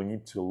contract, we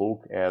need to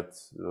look at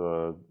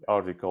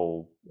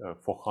Article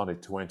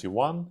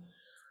 421,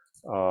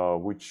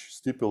 which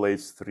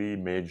stipulates three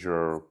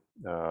major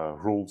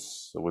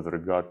rules with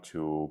regard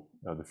to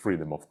the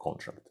freedom of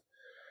contract.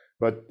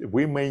 But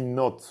we may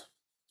not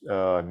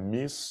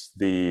miss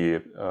the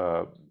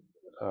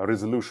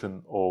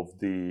resolution of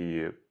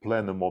the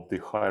plenum of the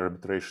Higher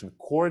Arbitration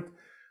Court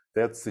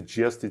that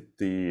suggested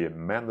the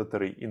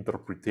mandatory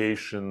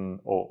interpretation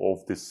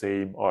of the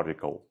same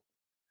article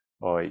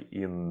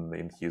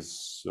in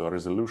his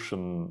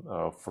resolution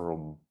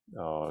from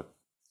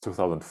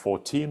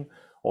 2014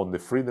 on the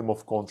freedom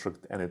of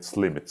contract and its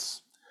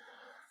limits.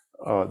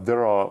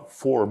 There are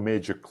four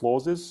major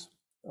clauses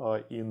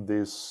in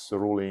this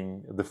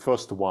ruling. The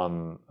first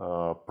one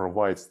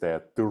provides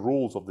that the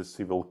rules of the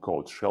civil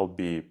code shall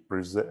be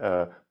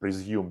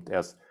presumed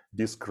as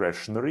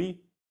discretionary,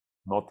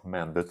 not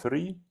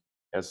mandatory,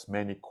 as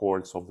many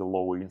courts of the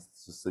lower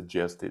instances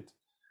suggested.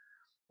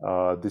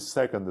 The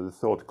second and the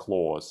third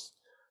clause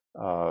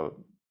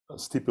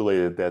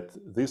stipulated that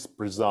this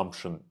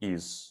presumption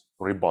is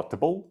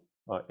rebuttable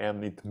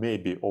and it may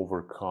be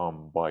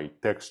overcome by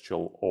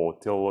textual or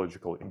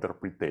theological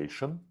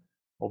interpretation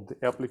of the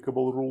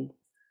applicable rule.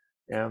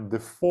 And the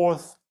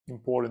fourth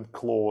important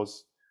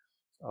clause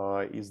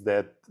is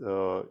that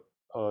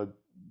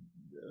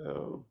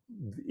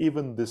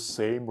even the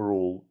same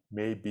rule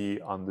may be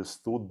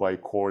understood by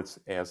courts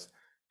as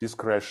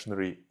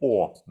discretionary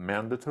or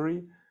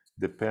mandatory,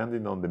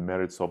 depending on the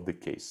merits of the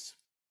case.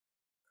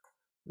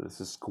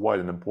 This is quite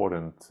an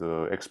important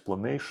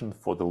explanation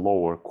for the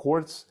lower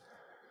courts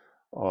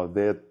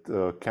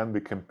that can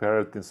be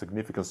compared in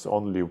significance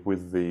only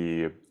with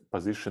the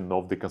position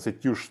of the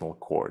Constitutional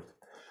Court.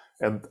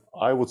 And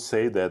I would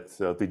say that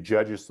the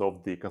judges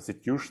of the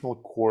Constitutional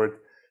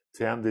Court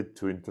tended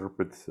to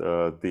interpret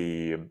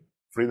the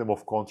freedom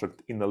of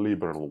contract in a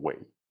liberal way.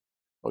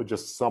 I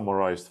just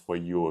summarized for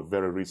you a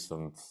very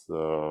recent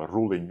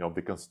ruling of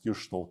the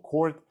Constitutional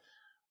Court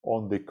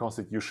on the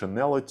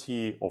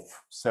constitutionality of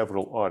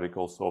several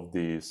articles of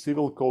the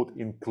Civil Code,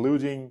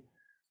 including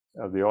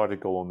the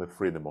article on the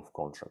freedom of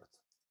contract.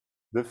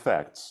 The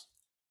facts: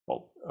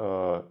 well,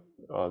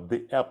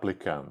 the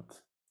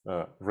applicant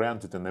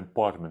rented an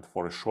apartment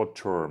for a short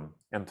term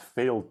and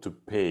failed to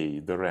pay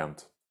the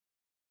rent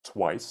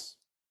twice.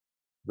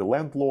 The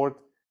landlord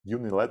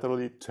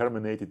unilaterally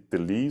terminated the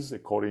lease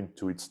according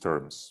to its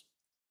terms,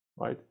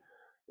 right?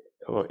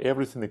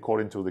 Everything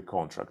according to the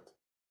contract.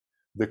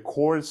 The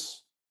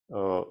courts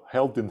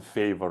held in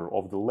favor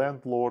of the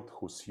landlord,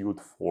 who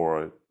sued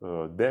for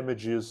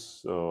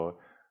damages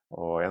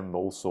and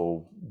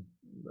also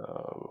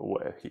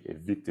he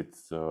evicted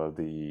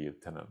the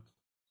tenant.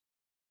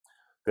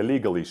 The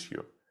legal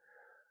issue.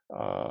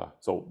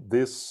 So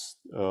this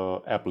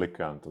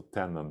applicant or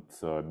tenant,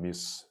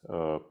 Ms.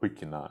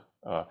 Pykina,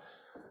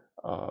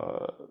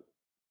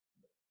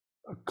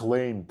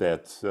 claimed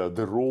that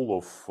the rule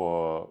of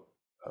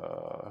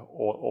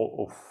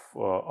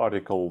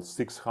Article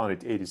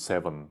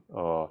 687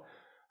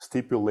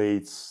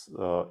 stipulates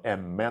a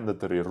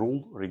mandatory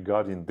rule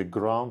regarding the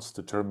grounds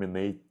to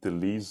terminate the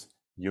lease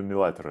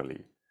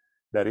unilaterally.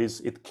 That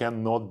is, it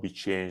cannot be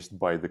changed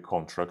by the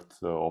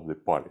contract of the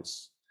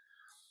parties.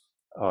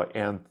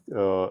 And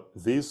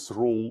this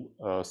rule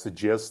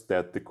suggests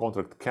that the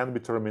contract can be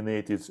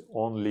terminated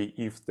only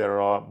if there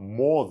are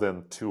more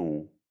than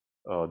two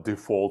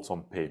defaults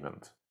on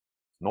payment.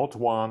 Not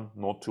one,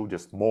 not two,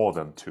 just more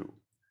than two.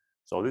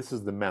 So this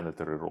is the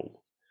mandatory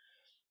rule.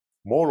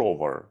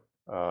 Moreover,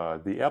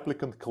 the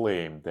applicant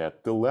claimed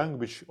that the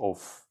language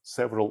of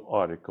several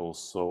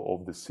articles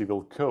of the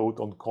Civil Code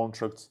on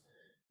contracts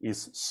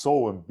is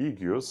so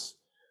ambiguous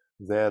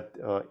that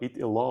it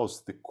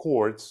allows the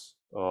courts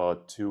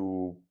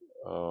to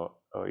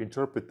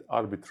interpret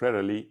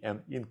arbitrarily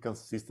and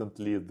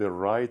inconsistently the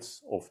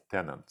rights of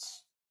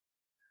tenants.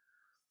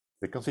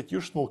 The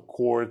Constitutional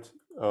Court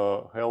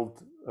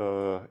held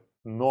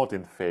not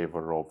in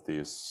favor of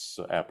this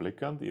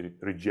applicant. It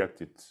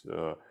rejected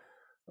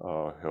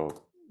her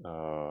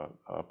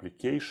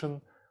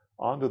application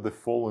under the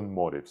following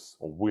motives,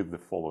 or with the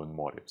following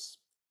motives.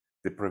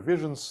 The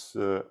provisions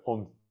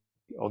on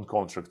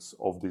contracts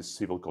of the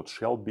Civil Code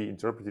shall be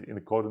interpreted in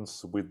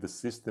accordance with the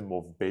system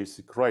of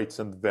basic rights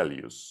and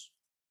values.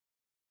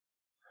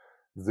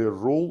 The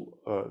rule,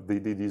 the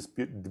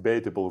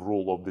debatable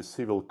rule of the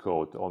Civil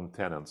Code on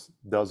tenants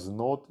does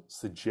not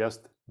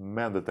suggest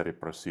mandatory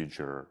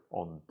procedure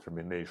on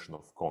termination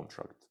of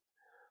contract.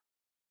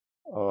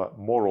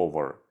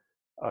 Moreover,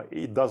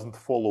 it doesn't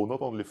follow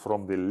not only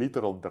from the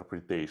literal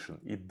interpretation,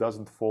 it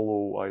doesn't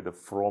follow either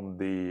from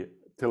the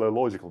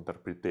teleological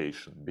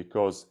interpretation,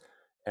 because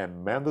a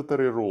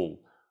mandatory rule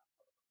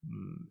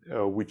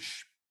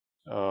which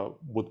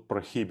would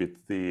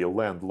prohibit the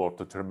landlord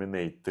to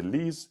terminate the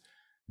lease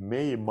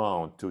may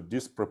amount to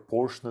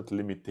disproportionate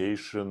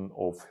limitation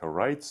of her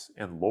rights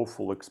and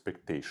lawful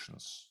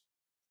expectations.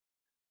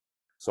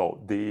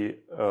 So the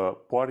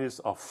parties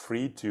are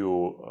free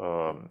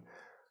to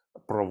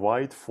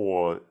provide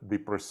for the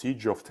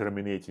procedure of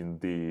terminating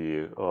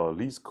the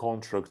lease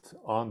contract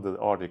under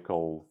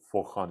Article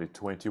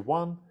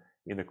 421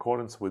 in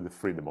accordance with the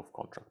freedom of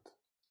contract.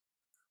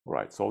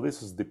 Right, so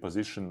this is the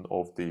position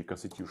of the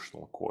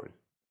Constitutional Court.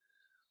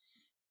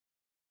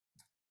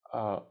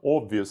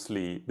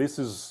 Obviously, this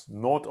is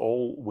not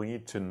all we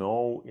need to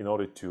know in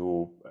order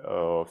to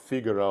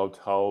figure out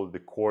how the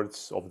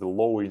courts of the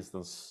lower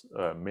instance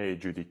may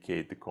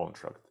adjudicate the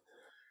contract.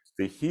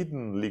 The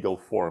hidden legal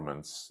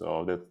formats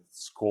that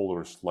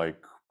scholars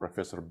like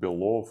Professor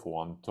Belov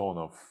or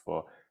Antonov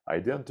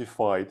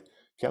identified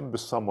can be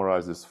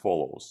summarized as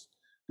follows.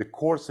 The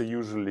courts are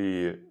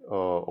usually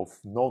of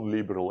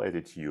non-liberal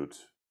attitude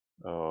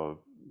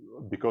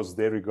because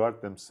they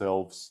regard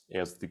themselves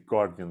as the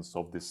guardians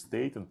of the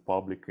state and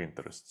public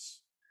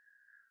interests.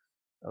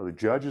 The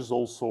judges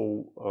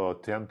also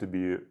tend to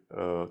be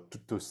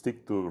to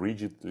stick to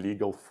rigid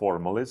legal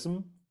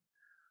formalism,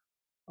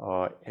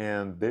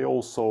 and they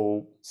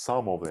also,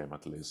 some of them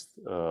at least,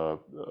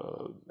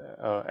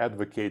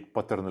 advocate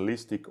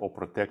paternalistic or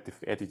protective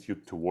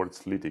attitude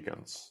towards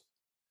litigants.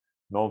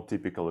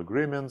 Non-typical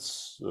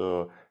agreements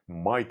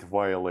might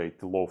violate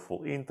the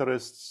lawful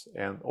interests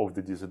and of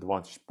the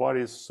disadvantaged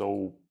parties,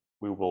 so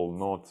we will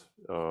not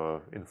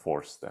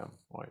enforce them,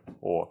 right?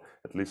 Or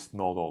at least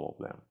not all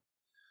of them.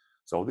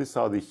 So these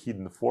are the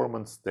hidden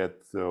formats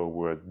that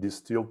were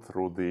distilled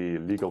through the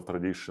legal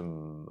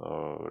tradition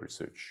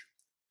research.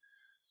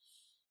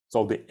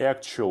 So the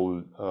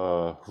actual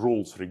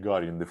rules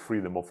regarding the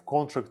freedom of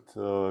contract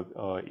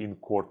in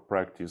court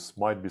practice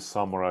might be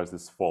summarized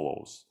as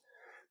follows.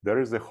 There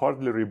is a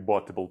hardly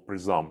rebuttable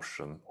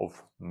presumption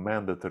of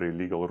mandatory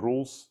legal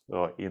rules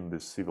in the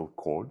civil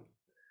code.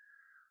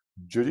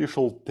 There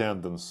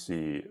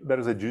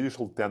is a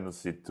judicial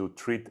tendency to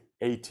treat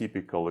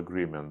atypical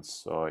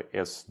agreements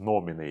as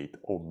nominate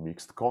or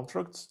mixed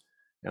contracts,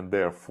 and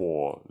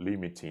therefore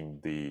limiting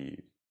the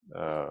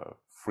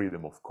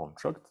freedom of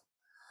contract.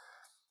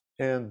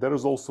 And there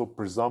is also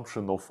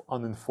presumption of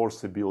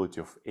unenforceability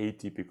of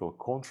atypical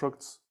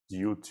contracts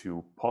due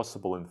to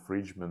possible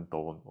infringement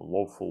on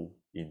lawful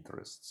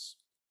interests.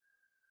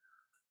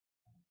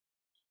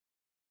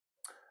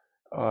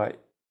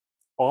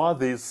 Are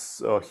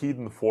these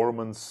hidden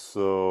formats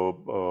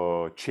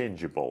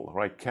changeable,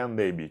 right? Can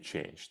they be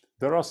changed?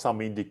 There are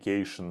some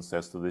indications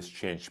as to this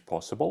change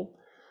possible.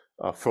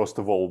 First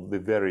of all, the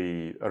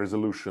very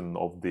resolution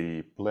of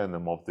the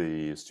plenum of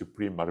the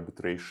Supreme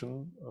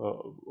Arbitration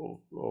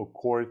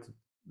Court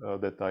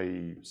that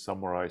I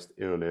summarized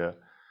earlier.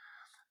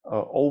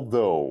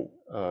 Although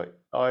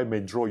I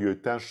may draw your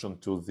attention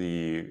to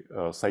the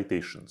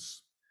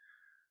citations.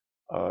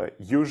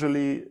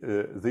 Usually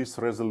this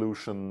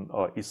resolution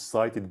is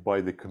cited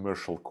by the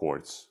commercial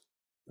courts.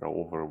 There are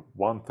over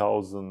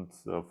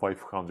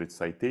 1,500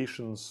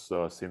 citations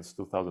since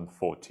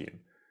 2014,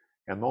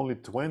 and only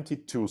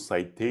 22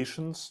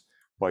 citations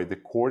by the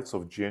courts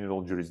of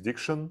general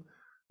jurisdiction,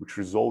 which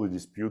resolve the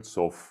disputes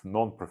of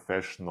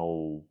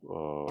non-professional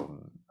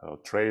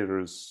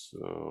traders,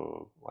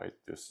 like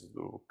this,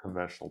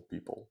 conventional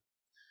people.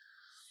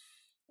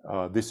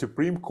 The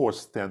Supreme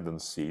Court's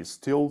tendency is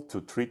still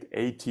to treat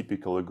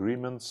atypical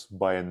agreements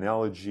by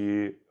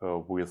analogy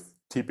with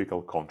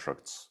typical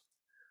contracts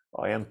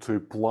and to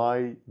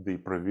apply the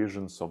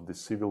provisions of the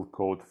Civil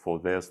Code for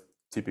their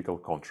typical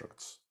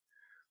contracts.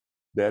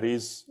 That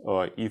is,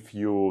 if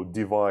you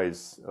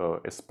devise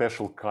a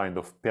special kind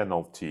of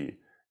penalty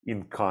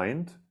in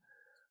kind,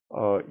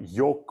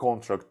 your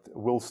contract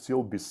will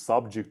still be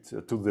subject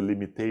to the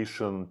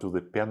limitation to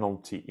the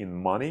penalty in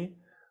money,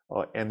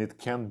 and it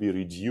can be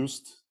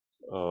reduced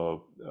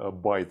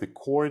by the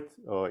court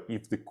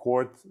if the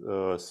court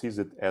sees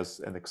it as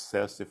an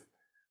excessive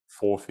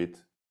forfeit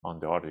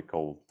under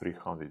Article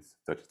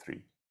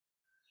 333.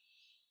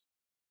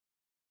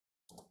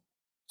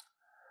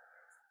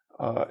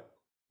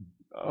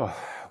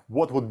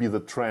 What would be the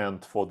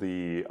trend for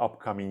the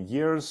upcoming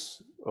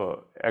years?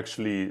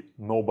 Actually,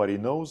 nobody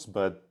knows,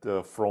 but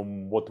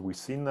from what we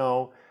see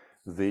now,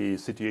 the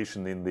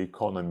situation in the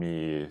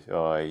economy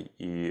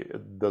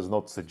does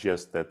not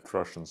suggest that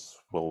Russians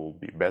will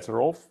be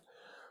better off,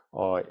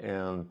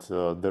 and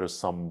there are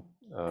some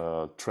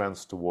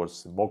trends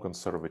towards more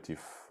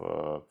conservative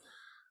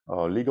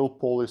legal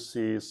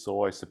policy.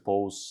 So I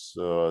suppose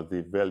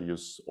the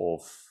values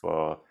of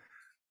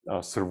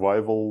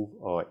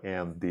survival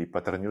and the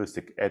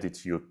paternalistic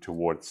attitude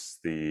towards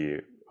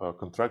the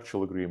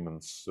contractual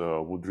agreements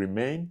would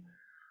remain,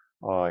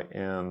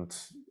 and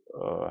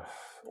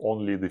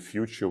only the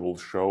future will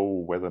show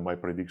whether my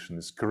prediction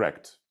is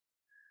correct.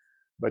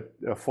 But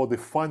for the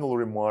final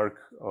remark,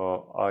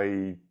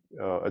 I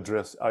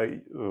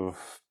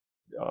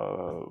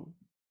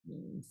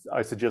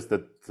I suggest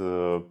that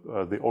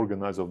the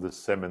organizer of this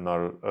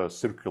seminar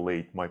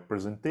circulate my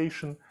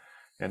presentation,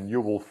 and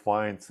you will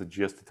find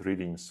suggested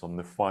readings on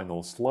the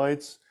final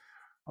slides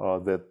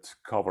that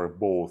cover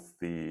both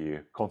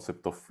the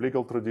concept of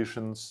legal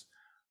traditions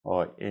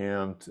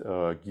and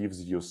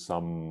gives you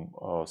some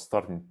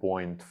starting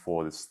point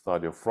for the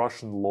study of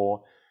Russian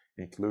law,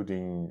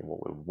 including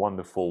a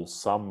wonderful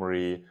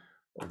summary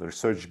of the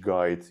research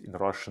guide in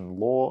Russian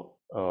law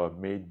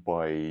made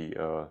by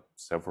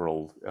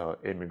several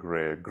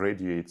emigre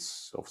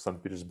graduates of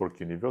St. Petersburg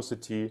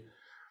University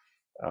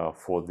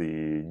for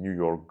the New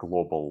York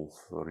Global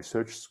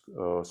Research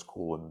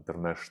School in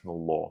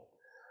International Law,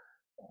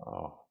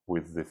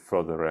 with the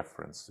further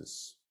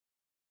references.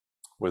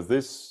 With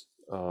this,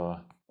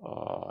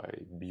 I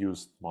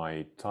used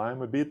my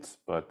time a bit,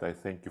 but I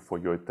thank you for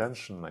your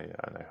attention,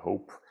 and I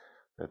hope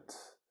that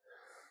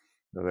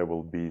there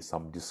will be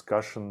some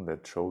discussion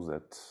that shows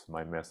that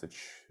my message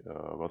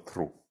was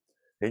through.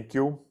 Thank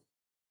you.